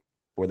State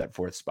for that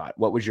 4th spot.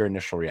 What was your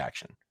initial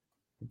reaction?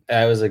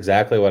 That was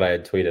exactly what I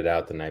had tweeted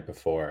out the night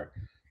before.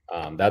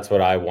 That's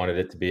what I wanted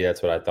it to be.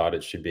 That's what I thought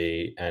it should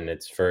be. And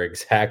it's for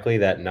exactly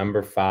that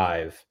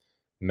 #5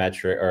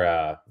 metric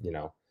or,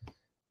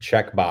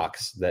 check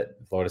box that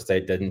Florida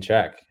State didn't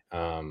check.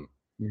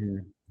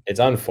 It's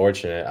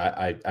unfortunate.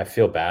 I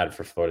feel bad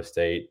for Florida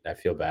State. I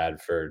feel bad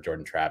for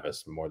Jordan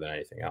Travis more than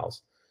anything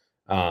else.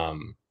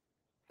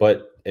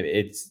 But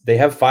they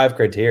have 5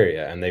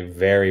 criteria, and they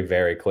very,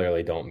 very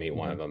clearly don't meet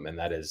one of them, and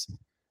that is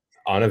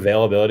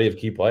unavailability of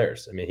key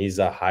players. I mean, he's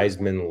a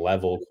Heisman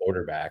level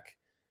quarterback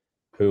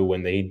who,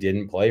 when they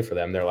didn't play for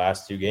them their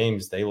last 2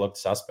 games, they looked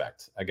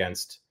suspect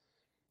against,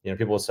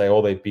 people will say,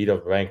 oh, they beat a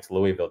ranked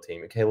Louisville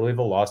team. Okay,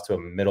 Louisville lost to a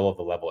middle of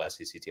the level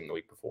SEC team the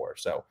week before.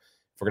 So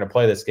if we're going to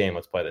play this game,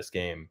 let's play this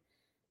game.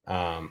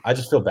 I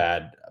just feel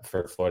bad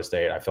for Florida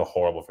State. I feel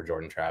horrible for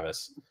Jordan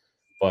Travis,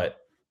 but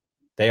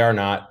they are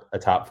not a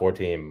top 4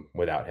 team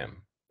without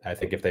him. I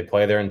think if they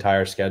play their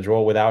entire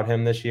schedule without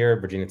him this year,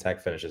 Virginia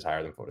Tech finishes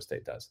higher than Florida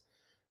State does.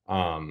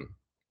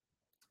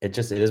 It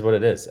is what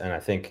it is. And I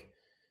think,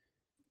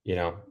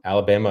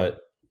 Alabama,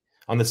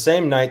 on the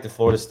same night that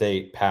Florida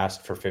State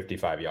passed for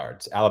 55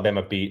 yards,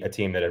 Alabama beat a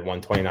team that had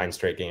won 29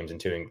 straight games,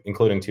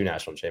 including 2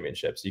 national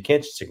championships. You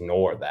can't just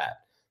ignore that.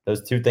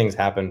 Those 2 things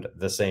happened at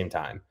the same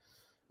time.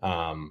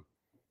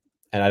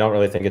 And I don't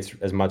really think it's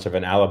as much of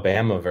an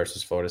Alabama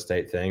versus Florida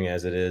State thing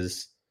as it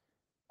is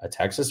a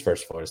Texas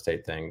versus Florida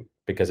State thing.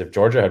 Because if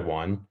Georgia had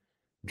won,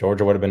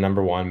 Georgia would have been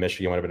 #1,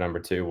 Michigan would have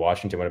been #2,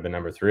 Washington would have been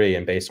 #3.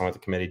 And based on what the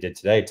committee did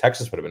today,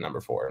 Texas would have been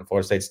 #4, and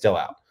Florida State's still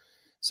out.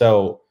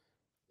 So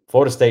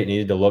Florida State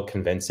needed to look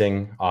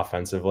convincing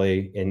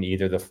offensively in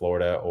either the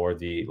Florida or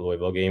the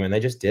Louisville game, and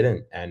they just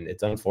didn't. And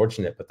it's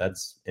unfortunate, but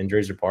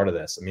injuries are part of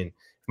this. I mean,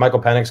 if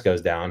Michael Penix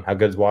goes down, how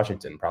good is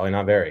Washington? Probably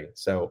not very.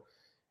 So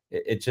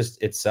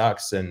it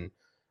sucks. And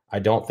I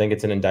don't think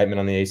it's an indictment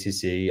on the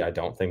ACC. I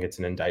don't think it's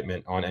an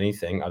indictment on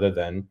anything other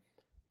than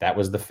that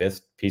was the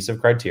 5th piece of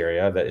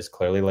criteria that is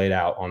clearly laid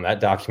out on that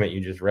document you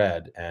just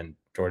read, and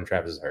Jordan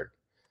Travis is hurt.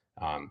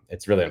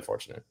 It's really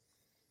unfortunate.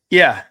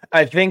 Yeah,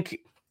 I think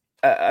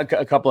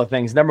a couple of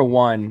things. Number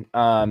one,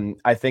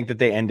 I think that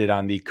they ended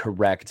on the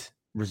correct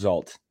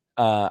result.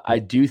 I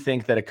do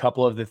think that a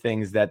couple of the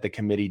things that the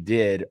committee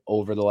did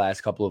over the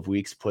last couple of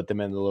weeks put them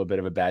in a little bit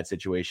of a bad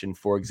situation.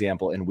 For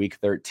example, in week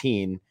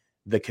 13,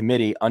 the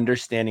committee,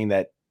 understanding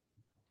that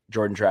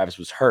Jordan Travis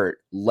was hurt,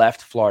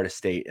 left Florida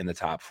State in the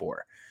top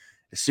 4.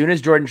 As soon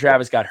as Jordan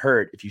Travis got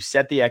hurt, if you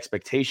set the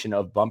expectation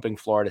of bumping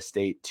Florida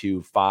State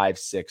to 5,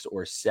 6,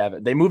 or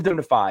 7, they moved them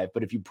to 5,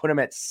 but if you put them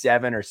at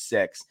 7 or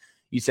 6,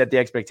 you set the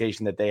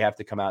expectation that they have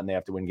to come out and they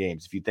have to win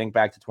games. If you think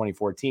back to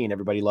 2014,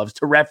 everybody loves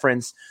to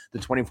reference the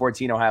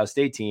 2014 Ohio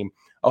State team.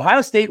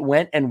 Ohio State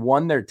went and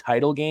won their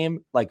title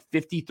game like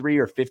 53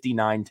 or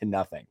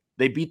 59-0.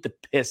 They beat the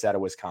piss out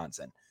of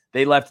Wisconsin.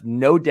 They left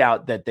no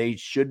doubt that they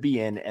should be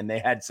in, and they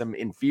had some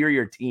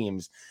inferior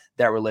teams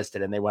that were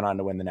listed, and they went on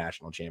to win the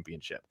national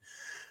championship.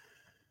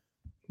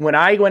 When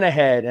I went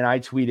ahead and I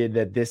tweeted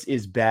that this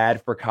is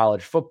bad for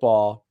college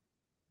football,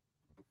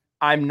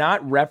 I'm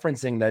not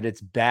referencing that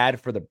it's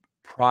bad for the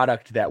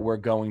product that we're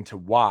going to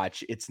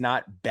watch. It's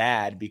not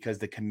bad because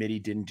the committee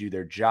didn't do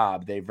their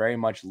job. They very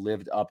much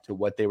lived up to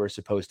what they were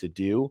supposed to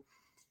do.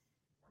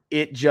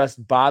 It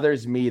just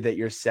bothers me that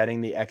you're setting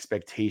the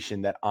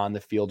expectation that on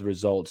the field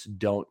results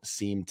don't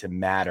seem to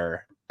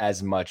matter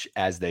as much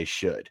as they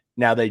should.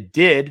 Now they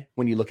did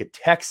when you look at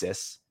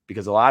Texas,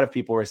 because a lot of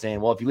people were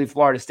saying, well, if you leave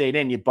Florida State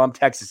in, you bump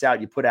Texas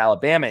out, you put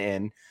Alabama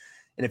in.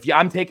 And if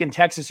I'm taking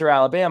Texas or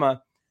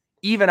Alabama,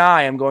 even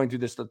I am going through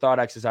this thought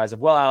exercise of,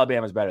 well,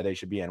 Alabama's better. They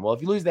should be in. Well,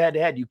 if you lose the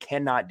head-to-head, you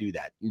cannot do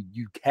that.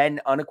 You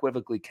can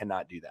unequivocally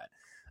cannot do that.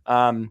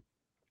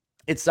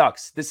 It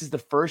sucks. This is the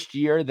first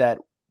year that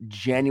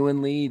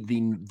genuinely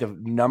the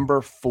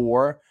number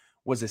 4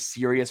 was a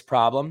serious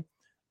problem.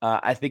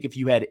 I think if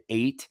you had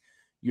 8,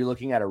 you're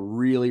looking at a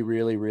really,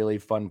 really, really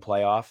fun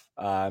playoff.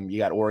 You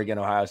got Oregon,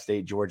 Ohio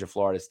State, Georgia,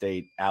 Florida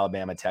State,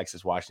 Alabama,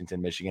 Texas,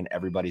 Washington, Michigan.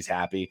 Everybody's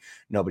happy.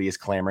 Nobody is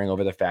clamoring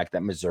over the fact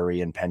that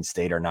Missouri and Penn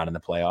State are not in the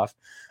playoff.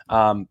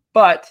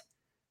 But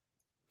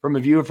from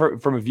a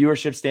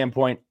viewership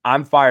standpoint,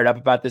 I'm fired up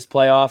about this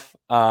playoff.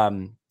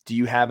 Do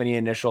you have any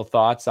initial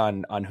thoughts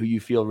on who you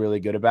feel really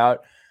good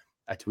about?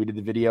 I tweeted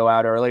the video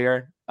out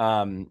earlier.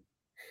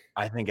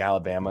 I think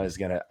Alabama is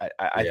gonna.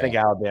 I think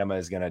Alabama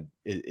is gonna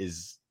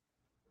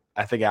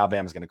I think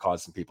Alabama's going to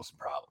cause some people some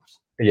problems.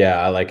 Yeah,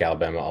 I like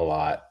Alabama a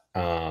lot.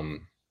 And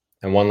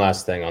one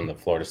last thing on the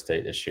Florida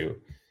State issue.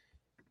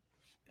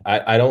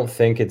 I don't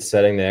think it's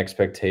setting the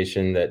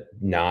expectation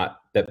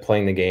that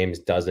playing the games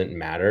doesn't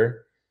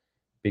matter,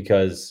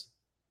 because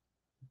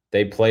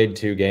they played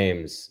 2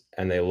 games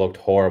and they looked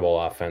horrible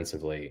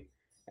offensively,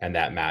 and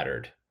that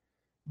mattered.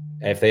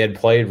 If they had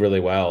played really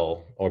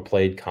well or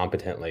played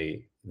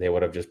competently, they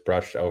would have just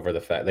brushed over the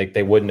fact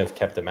they wouldn't have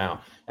kept them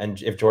out.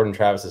 And if Jordan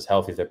Travis is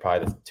healthy, they're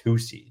probably the 2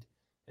 seed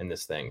in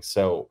this thing.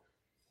 So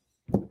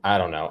I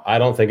don't know. I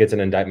don't think it's an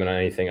indictment on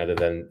anything other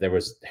than there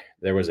was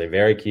a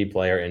very key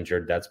player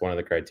injured. That's one of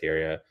the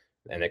criteria,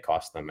 and it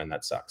cost them, and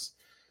that sucks.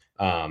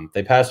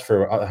 They passed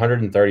for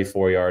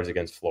 134 yards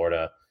against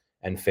Florida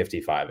and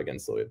 55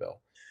 against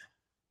Louisville.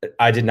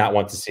 I did not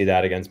want to see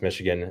that against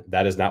Michigan.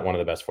 That is not one of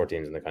the best 4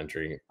 teams in the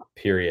country,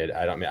 period.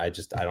 I don't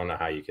know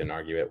how you can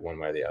argue it one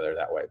way or the other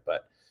that way.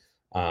 But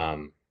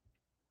can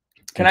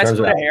I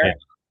split a hair?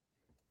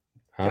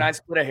 Huh? Can I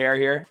split a hair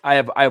here? I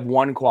have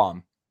one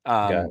qualm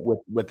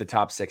with the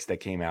top 6 that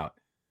came out.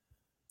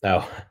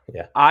 Oh,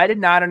 yeah. I did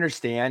not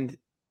understand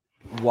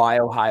why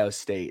Ohio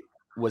State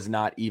was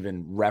not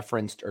even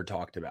referenced or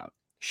talked about.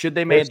 Should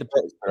they made the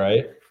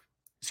right?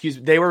 Excuse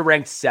me, they were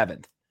ranked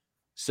 7th.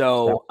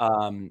 So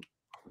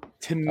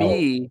to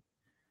me,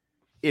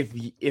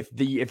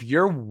 if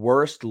your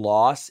worst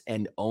loss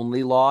and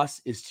only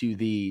loss is to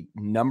the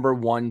number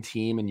 1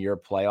 team in your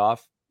playoff,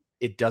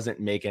 it doesn't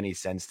make any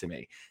sense to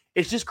me.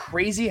 It's just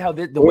crazy how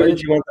the where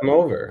did you want them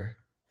over?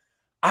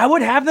 I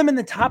would have them in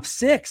the top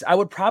 6. I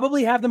would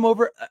probably have them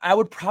over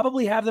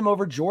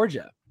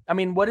Georgia. I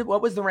mean,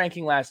 what was the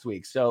ranking last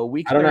week? So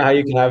I don't know how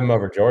you can have them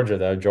over Georgia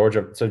though.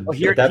 Georgia. So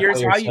here's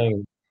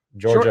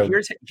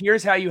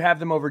how you have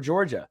them over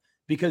Georgia,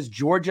 because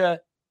Georgia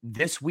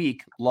this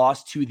week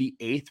lost to the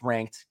 8th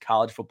ranked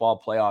college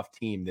football playoff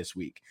team this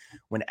week.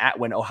 When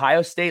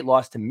Ohio State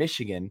lost to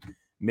Michigan,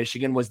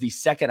 Michigan was the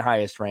 2nd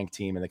highest ranked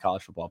team in the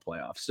college football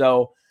playoff.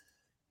 So,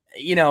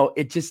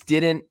 it just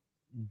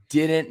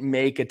didn't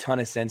make a ton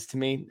of sense to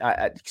me.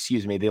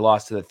 They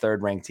lost to the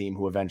 3rd ranked team,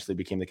 who eventually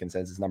became the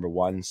consensus number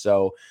 1.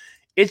 So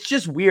it's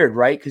just weird,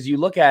 right? Because you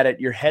look at it,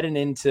 you're heading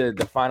into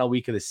the final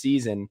week of the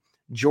season.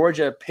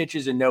 Georgia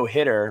pitches a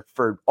no-hitter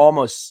for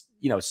almost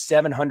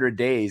 700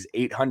 days,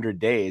 800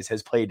 days,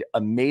 has played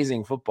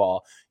amazing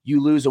football.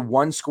 You lose a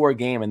 1-score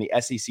game in the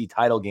SEC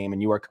title game,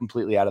 and you are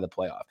completely out of the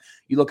playoff.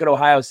 You look at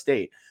Ohio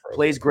State,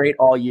 plays great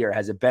all year,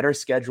 has a better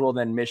schedule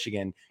than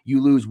Michigan. You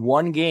lose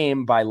 1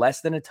 game by less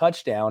than a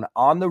touchdown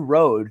on the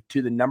road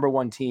to the number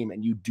 1 team,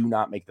 and you do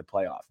not make the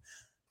playoff.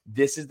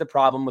 This is the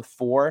problem with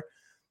 4.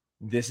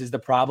 This is the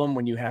problem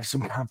when you have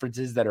some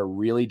conferences that are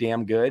really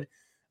damn good.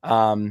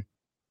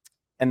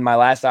 And my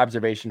last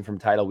observation from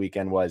title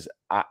weekend was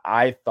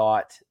I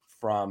thought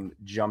from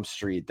Jump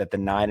Street that the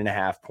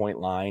 9.5 point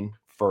line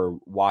for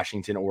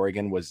Washington,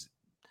 Oregon was,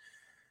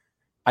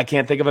 I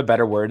can't think of a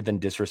better word than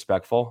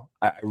disrespectful.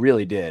 I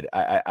really did.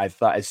 I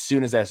thought as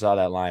soon as I saw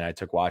that line, I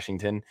took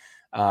Washington.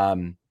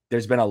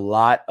 There's been a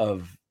lot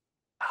of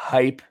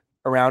hype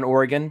around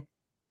Oregon.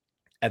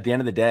 At the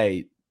end of the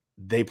day,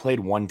 they played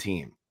 1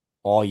 team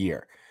all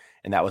year,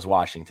 and that was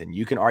Washington.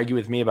 You can argue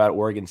with me about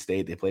Oregon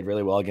State. They played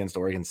really well against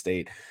Oregon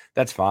State.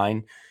 That's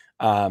fine.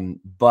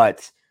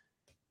 But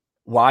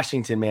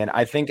Washington, man,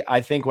 I think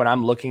when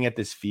I'm looking at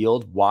this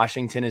field,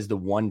 Washington is the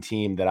one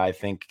team that I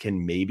think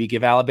can maybe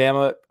give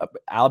Alabama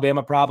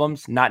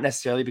problems, not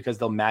necessarily because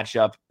they'll match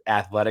up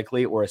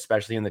athletically or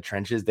especially in the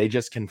trenches. They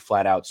just can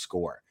flat out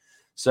score.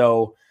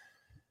 So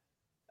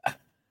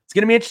it's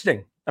going to be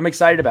interesting. I'm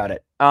excited about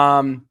it.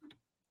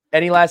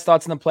 Any last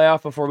thoughts on the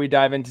playoff before we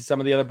dive into some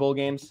of the other bowl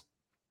games?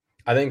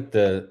 I think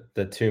the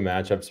 2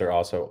 matchups are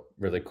also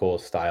really cool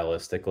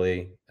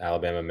stylistically.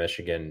 Alabama,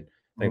 Michigan.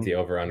 I think the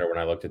over-under when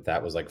I looked at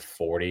that was like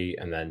 40,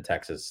 and then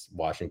Texas,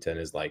 Washington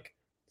is like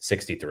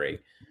 63.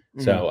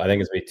 So I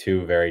think it's going to be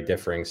 2 very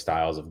differing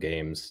styles of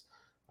games,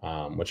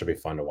 which will be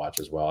fun to watch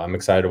as well. I'm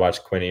excited to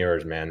watch Quinn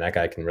Ewers, man. That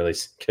guy can really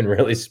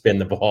spin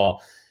the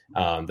ball.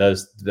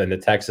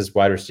 The Texas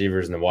wide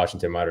receivers and the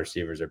Washington wide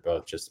receivers are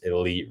both just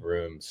elite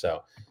rooms.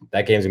 So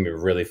that game's going to be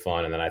really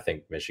fun. And then I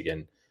think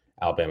Michigan,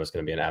 Alabama is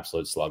going to be an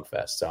absolute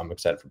slugfest. So I'm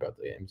excited for both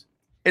the games.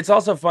 It's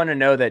also fun to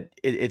know that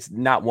it's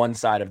not one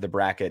side of the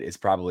bracket is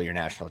probably your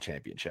national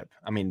championship.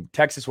 I mean,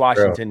 Texas,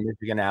 Washington,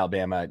 Michigan,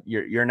 Alabama.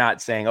 You're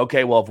not saying,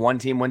 okay, well, if one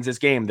team wins this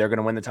game, they're going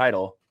to win the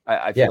title.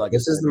 I feel like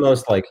this is the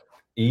most like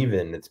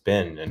even it's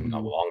been in a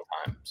long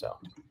time.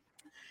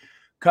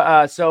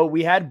 So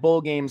we had bowl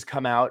games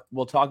come out.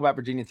 We'll talk about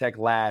Virginia Tech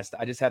last.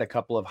 I just had a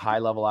couple of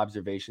high-level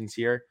observations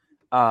here.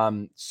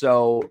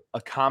 So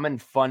a common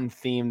fun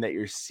theme that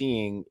you're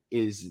seeing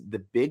is the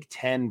Big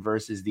Ten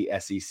versus the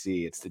SEC.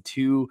 It's the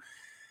two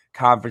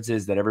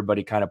conferences that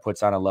everybody kind of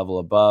puts on a level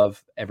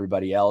above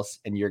everybody else,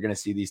 and you're going to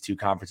see these two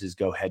conferences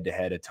go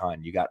head-to-head a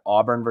ton. You got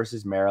Auburn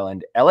versus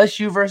Maryland,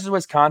 LSU versus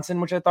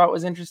Wisconsin, which I thought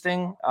was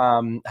interesting.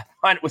 I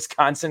thought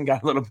Wisconsin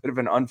got a little bit of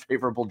an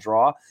unfavorable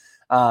draw.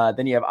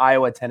 Then you have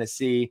Iowa,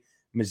 Tennessee,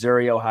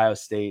 Missouri, Ohio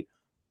State,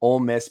 Ole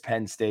Miss,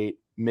 Penn State,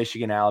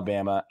 Michigan,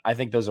 Alabama. I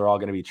think those are all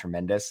going to be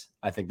tremendous.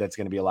 I think that's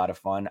going to be a lot of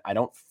fun. I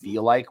don't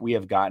feel like we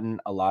have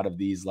gotten a lot of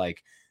these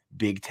like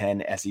Big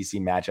Ten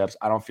SEC matchups.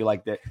 I don't feel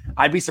like that.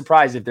 I'd be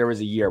surprised if there was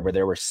a year where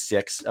there were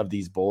 6 of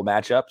these bowl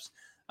matchups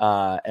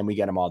and we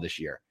get them all this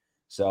year.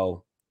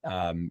 So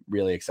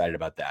really excited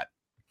about that.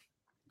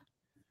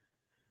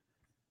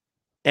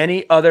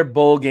 Any other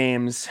bowl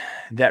games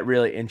that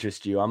really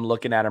interest you? I'm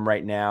looking at them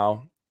right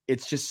now.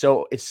 It's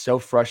so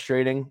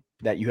frustrating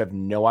that you have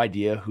no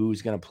idea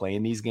who's going to play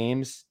in these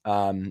games.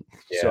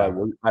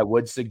 So I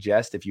would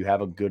suggest if you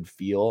have a good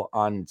feel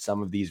on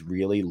some of these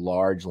really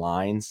large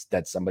lines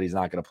that somebody's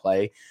not going to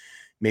play,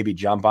 maybe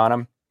jump on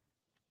them.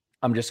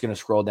 I'm just going to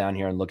scroll down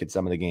here and look at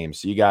some of the games.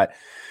 So you got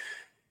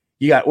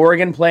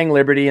Oregon playing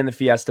Liberty in the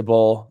Fiesta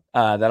Bowl.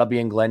 That'll be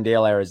in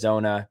Glendale,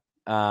 Arizona.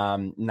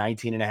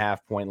 19.5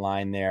 point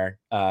line there.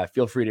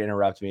 Feel free to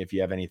interrupt me if you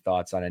have any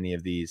thoughts on any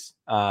of these.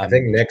 I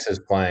think Nix is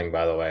playing,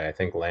 by the way. I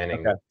think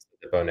Lanning,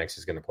 Bo Nix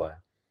is going to play.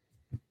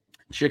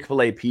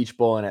 Chick-fil-A Peach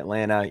Bowl in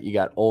Atlanta. You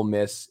got Ole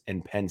Miss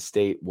and Penn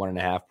State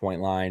 1.5 point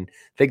line.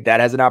 I think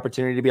that has an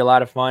opportunity to be a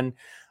lot of fun.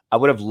 I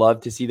would have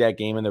loved to see that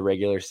game in the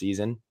regular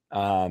season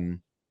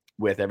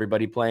with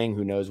everybody playing.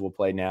 Who knows? We'll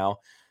play now.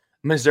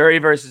 Missouri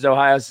versus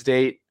Ohio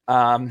State.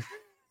 I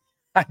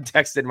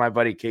texted my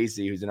buddy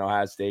Casey, who's an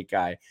Ohio State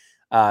guy.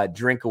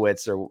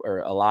 Drinkowitz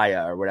or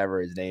Elia or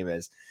whatever his name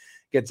is,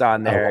 gets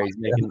on there. He's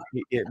making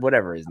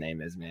whatever his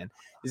name is, man.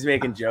 He's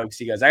making jokes.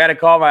 He goes,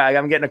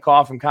 I'm getting a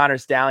call from Connor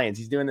Stallions.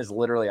 He's doing this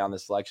literally on the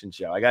selection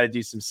show. I got to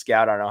do some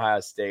scout on Ohio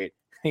State.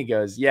 He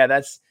goes, yeah,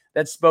 that's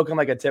spoken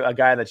like a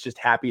guy that's just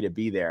happy to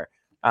be there.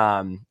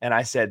 And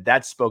I said,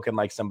 that's spoken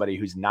like somebody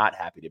who's not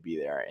happy to be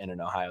there and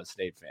an Ohio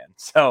State fan.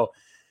 So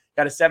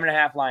got a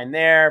 7.5 line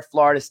there.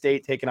 Florida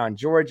State taking on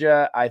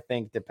Georgia. I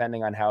think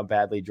depending on how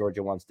badly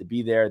Georgia wants to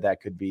be there,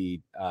 that could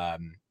be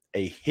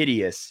a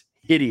hideous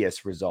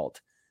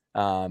result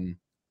on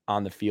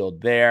the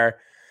field there.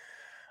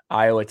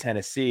 Iowa,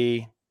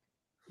 Tennessee.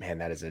 Man,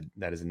 that is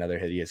another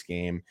hideous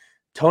game.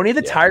 Tony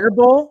the Tiger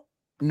Bowl,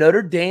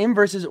 Notre Dame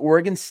versus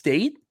Oregon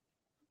State.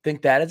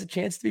 Think that has a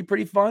chance to be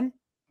pretty fun.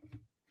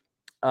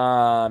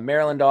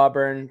 Maryland,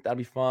 Auburn. That'll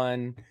be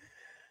fun.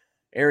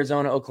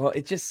 Arizona, Oklahoma.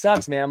 It just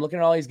sucks, man. I'm looking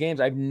at all these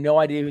games. I have no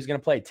idea who's going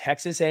to play.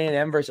 Texas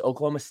A&M versus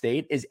Oklahoma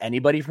State. Is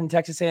anybody from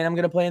Texas A&M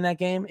going to play in that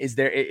game? Is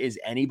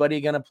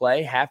anybody going to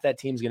play? Half that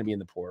team's going to be in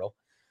the portal.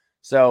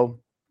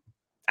 So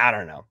I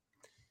don't know.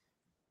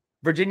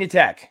 Virginia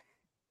Tech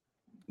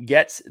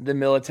gets the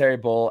Military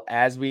Bowl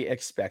as we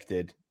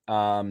expected.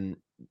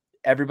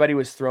 Everybody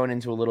was thrown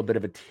into a little bit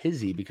of a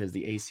tizzy because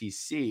the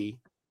ACC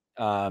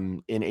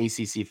in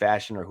ACC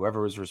fashion, or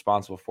whoever was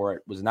responsible for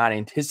it, was not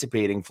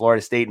anticipating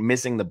Florida State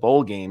missing the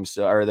bowl games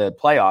or the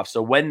playoffs.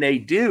 So when they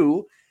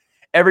do,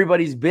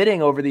 everybody's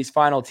bidding over these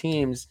final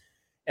teams,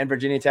 and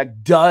Virginia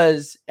Tech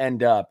does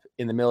end up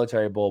in the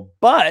Military Bowl.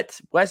 But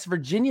West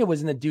Virginia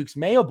was in the Duke's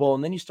Mayo Bowl,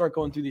 and then you start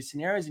going through these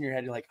scenarios in your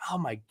head. You're like, oh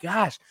my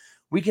gosh,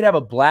 we could have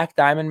a Black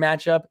Diamond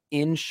matchup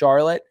in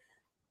Charlotte.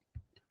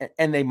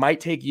 And they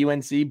might take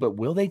UNC, but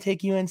will they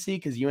take UNC?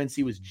 Because UNC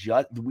was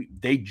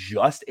they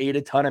just ate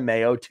a ton of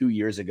mayo 2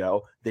 years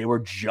ago. They were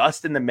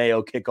just in the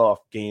Mayo kickoff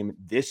game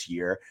this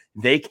year.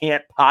 They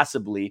can't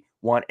possibly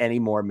want any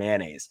more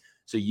mayonnaise.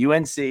 So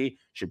UNC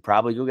should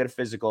probably go get a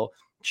physical,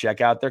 check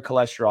out their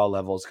cholesterol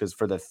levels, because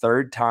for the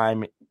third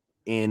time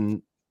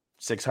in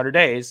 600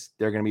 days,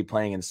 they're going to be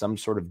playing in some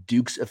sort of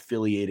Duke's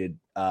affiliated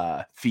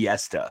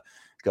fiesta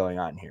going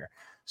on here.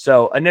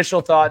 So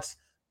initial thoughts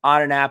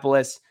on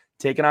Annapolis.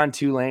 Taking on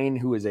Tulane,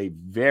 who is a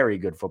very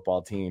good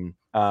football team.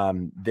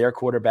 Their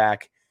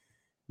quarterback,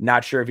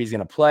 not sure if he's going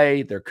to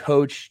play. Their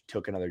coach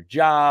took another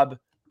job.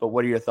 But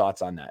what are your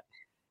thoughts on that?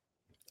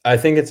 I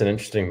think it's an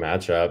interesting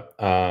matchup.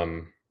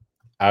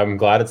 I'm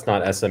glad it's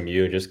not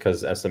SMU, just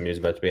because SMU is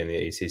about to be in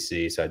the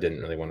ACC, so I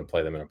didn't really want to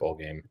play them in a bowl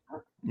game.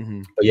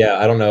 Mm-hmm. But yeah,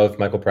 I don't know if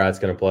Michael Pratt's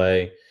going to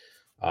play.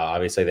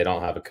 Obviously, they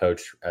don't have a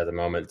coach at the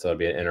moment, so it'll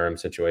be an interim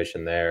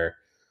situation there.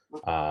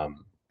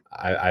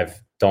 I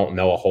don't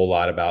know a whole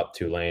lot about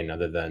Tulane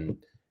other than,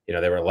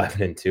 they were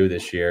 11-2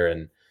 this year,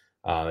 and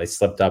they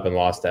slipped up and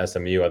lost to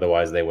SMU.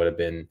 Otherwise, they would have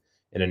been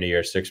in a New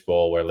Year's Six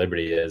Bowl where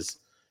Liberty is.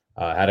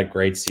 Had a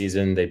great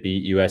season. They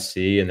beat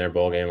USC in their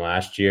bowl game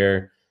last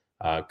year.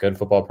 good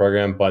football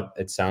program, but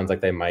it sounds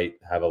like they might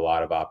have a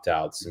lot of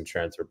opt-outs and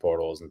transfer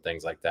portals and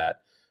things like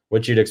that,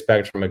 which you'd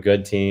expect from a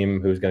good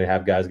team who's going to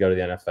have guys go to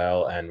the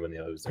NFL and when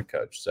they lose their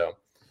coach. So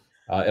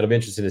it'll be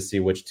interesting to see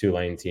which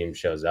Tulane team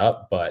shows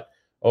up. But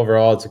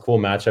overall, it's a cool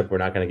matchup we're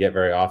not going to get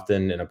very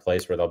often in a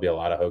place where there'll be a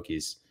lot of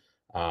Hokies.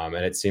 And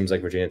it seems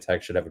like Virginia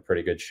Tech should have a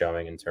pretty good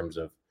showing in terms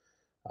of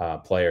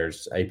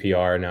players.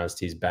 APR announced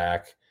he's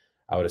back.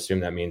 I would assume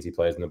that means he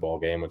plays in the bowl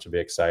game, which will be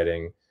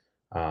exciting.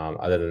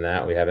 Other than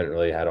that, we haven't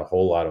really had a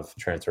whole lot of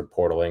transfer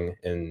portaling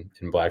in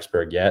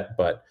Blacksburg yet.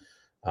 But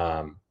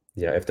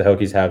if the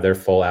Hokies have their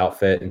full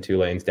outfit and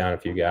Tulane's down a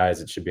few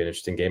guys, it should be an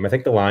interesting game. I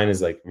think the line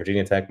is like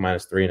Virginia Tech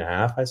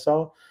 -3.5. I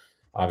saw.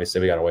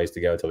 Obviously, we got a ways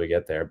to go till we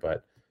get there,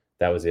 but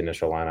that was the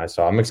initial line I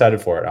saw. I'm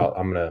excited for it.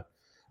 I'm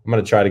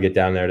gonna try to get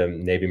down there to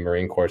Navy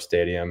Marine Corps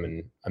Stadium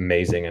and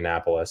amazing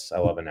Annapolis. I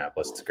love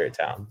Annapolis. It's a great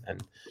town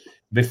and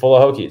be full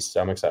of Hokies.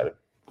 So I'm excited.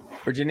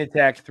 Virginia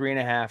Tech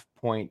 3.5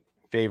 point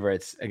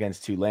favorites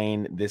against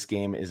Tulane. This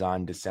game is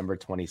on December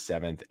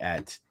 27th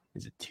at,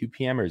 is it 2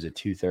 p.m. or is it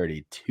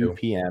 2:30? 2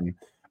 p.m.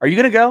 Are you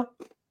going to go?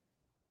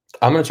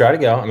 I'm going to try to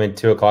go. I mean,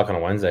 2 o'clock on a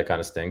Wednesday kind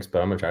of stinks,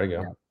 but I'm going to try to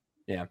go.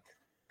 Yeah.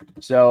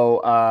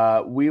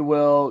 So we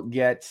will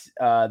get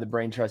the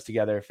brain trust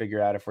together, figure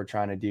out if we're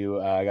trying to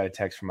do, I got a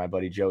text from my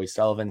buddy Joey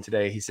Sullivan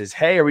today. He says,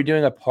 hey, are we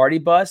doing a party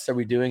bus? Are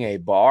we doing a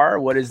bar?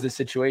 What is the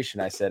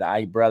situation? I said,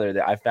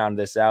 brother, I found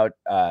this out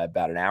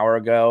about an hour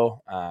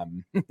ago.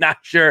 Not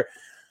sure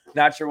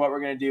what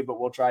we're going to do, but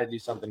we'll try to do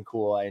something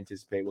cool. I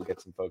anticipate we'll get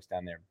some folks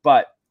down there,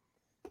 but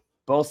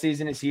bowl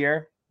season is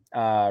here.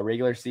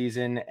 Regular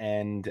season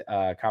and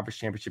conference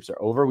championships are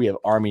over. We have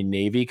Army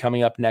Navy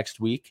coming up next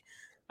week.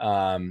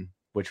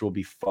 Which will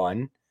be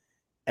fun.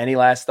 Any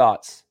last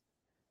thoughts?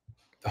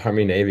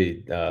 Army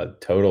Navy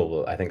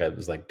total, I think it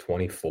was like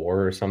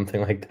 24 or something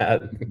like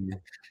that.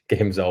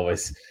 Game's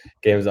always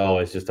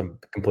just a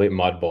complete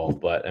mud bowl,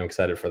 but I'm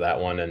excited for that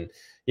one. And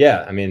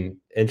yeah, I mean,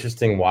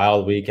 interesting,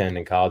 wild weekend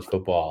in college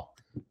football.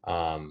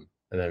 And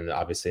then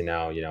obviously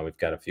now, we've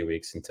got a few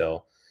weeks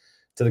until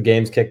the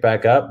games kick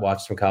back up,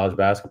 watch some college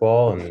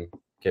basketball and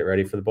get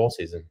ready for the bowl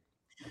season.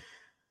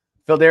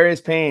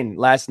 Phildarius Payne,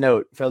 last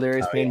note,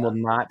 Phildarius Payne will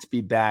not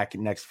be back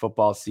next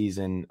football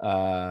season.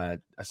 I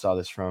saw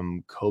this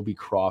from Kobe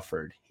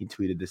Crawford. He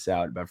tweeted this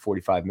out about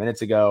 45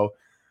 minutes ago.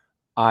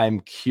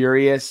 I'm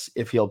curious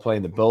if he'll play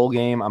in the bowl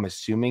game. I'm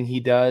assuming he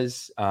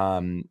does.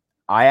 I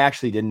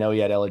actually didn't know he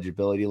had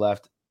eligibility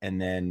left.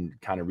 And then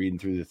kind of reading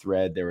through the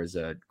thread, there was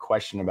a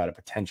question about a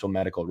potential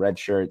medical red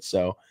shirt.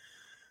 So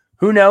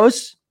who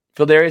knows?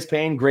 Phildarius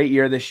Payne, great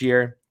year this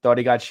year. Thought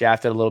he got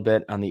shafted a little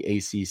bit on the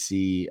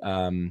ACC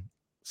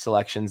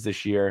selections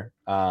this year.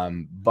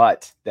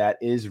 But that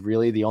is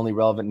really the only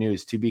relevant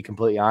news. To be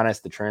completely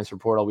honest, the transfer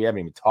portal, we haven't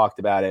even talked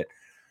about it.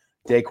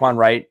 Daquan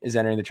Wright is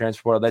entering the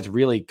transfer portal. That's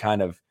really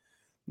kind of,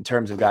 in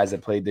terms of guys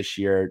that played this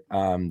year,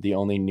 the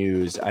only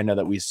news. I know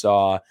that we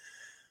saw,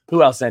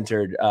 who else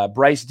entered?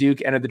 Bryce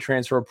Duke entered the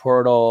transfer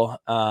portal.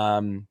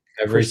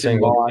 Every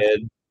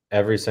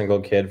single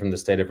kid from the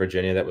state of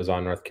Virginia that was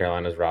on North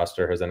Carolina's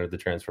roster has entered the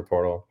transfer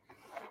portal.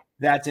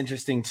 That's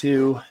interesting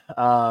too.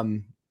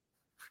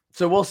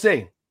 So we'll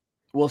see.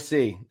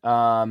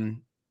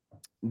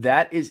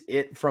 That is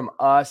it from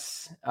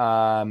us.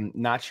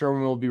 Not sure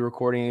when we'll be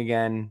recording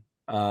again.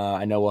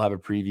 I know we'll have a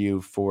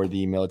preview for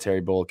the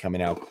Military Bowl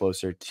coming out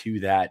closer to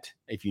that.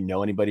 If you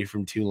know anybody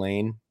from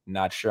Tulane,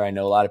 not sure. I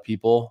know a lot of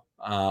people.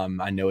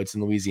 I know it's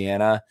in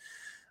Louisiana.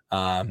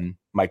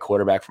 My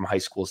quarterback from high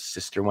school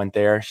sister went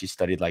there. She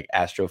studied like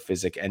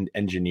astrophysics and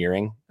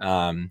engineering.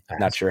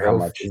 Not sure how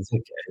much.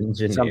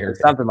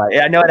 Something like,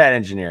 I know it had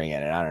engineering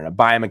in it. I don't know.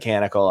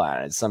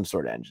 Biomechanical. It's some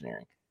sort of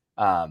engineering.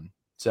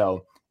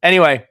 So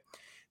anyway,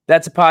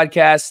 that's a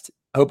podcast.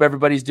 Hope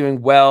everybody's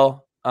doing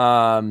well.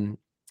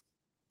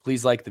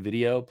 Please like the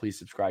video. Please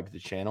subscribe to the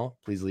channel.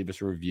 Please leave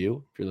us a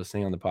review if you're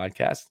listening on the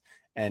podcast.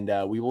 And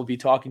we will be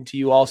talking to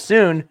you all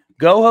soon.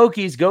 Go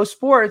Hokies. Go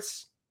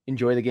sports.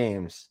 Enjoy the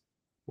games.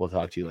 We'll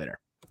talk to you later.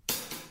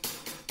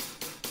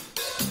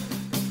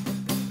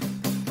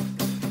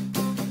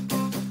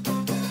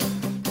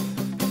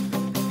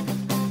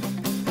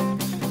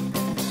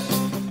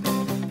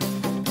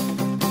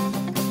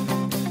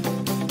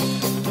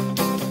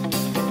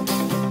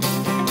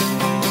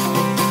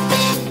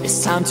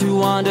 It's time to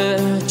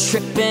wander,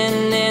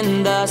 tripping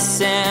in the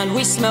sand.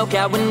 We smoke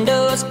out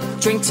windows,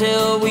 drink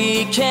till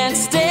we can't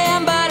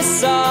stand. But I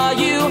saw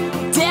you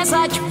dance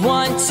like you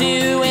want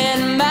to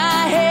in my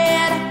head.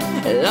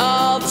 And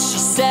all that she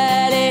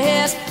said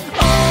is, oh,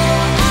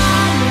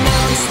 I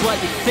know just what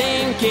you're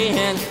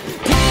thinking.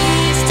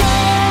 Please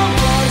don't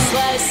go, just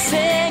let it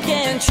sink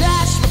in.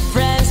 Trash my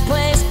friend's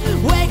place,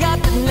 wake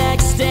up the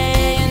next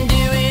day and do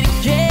it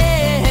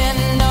again.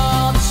 And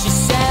all that she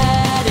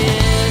said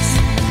is,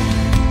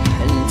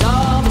 and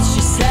all that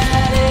she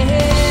said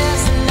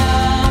is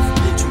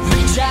enough to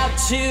reach out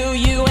to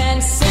you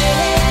and say,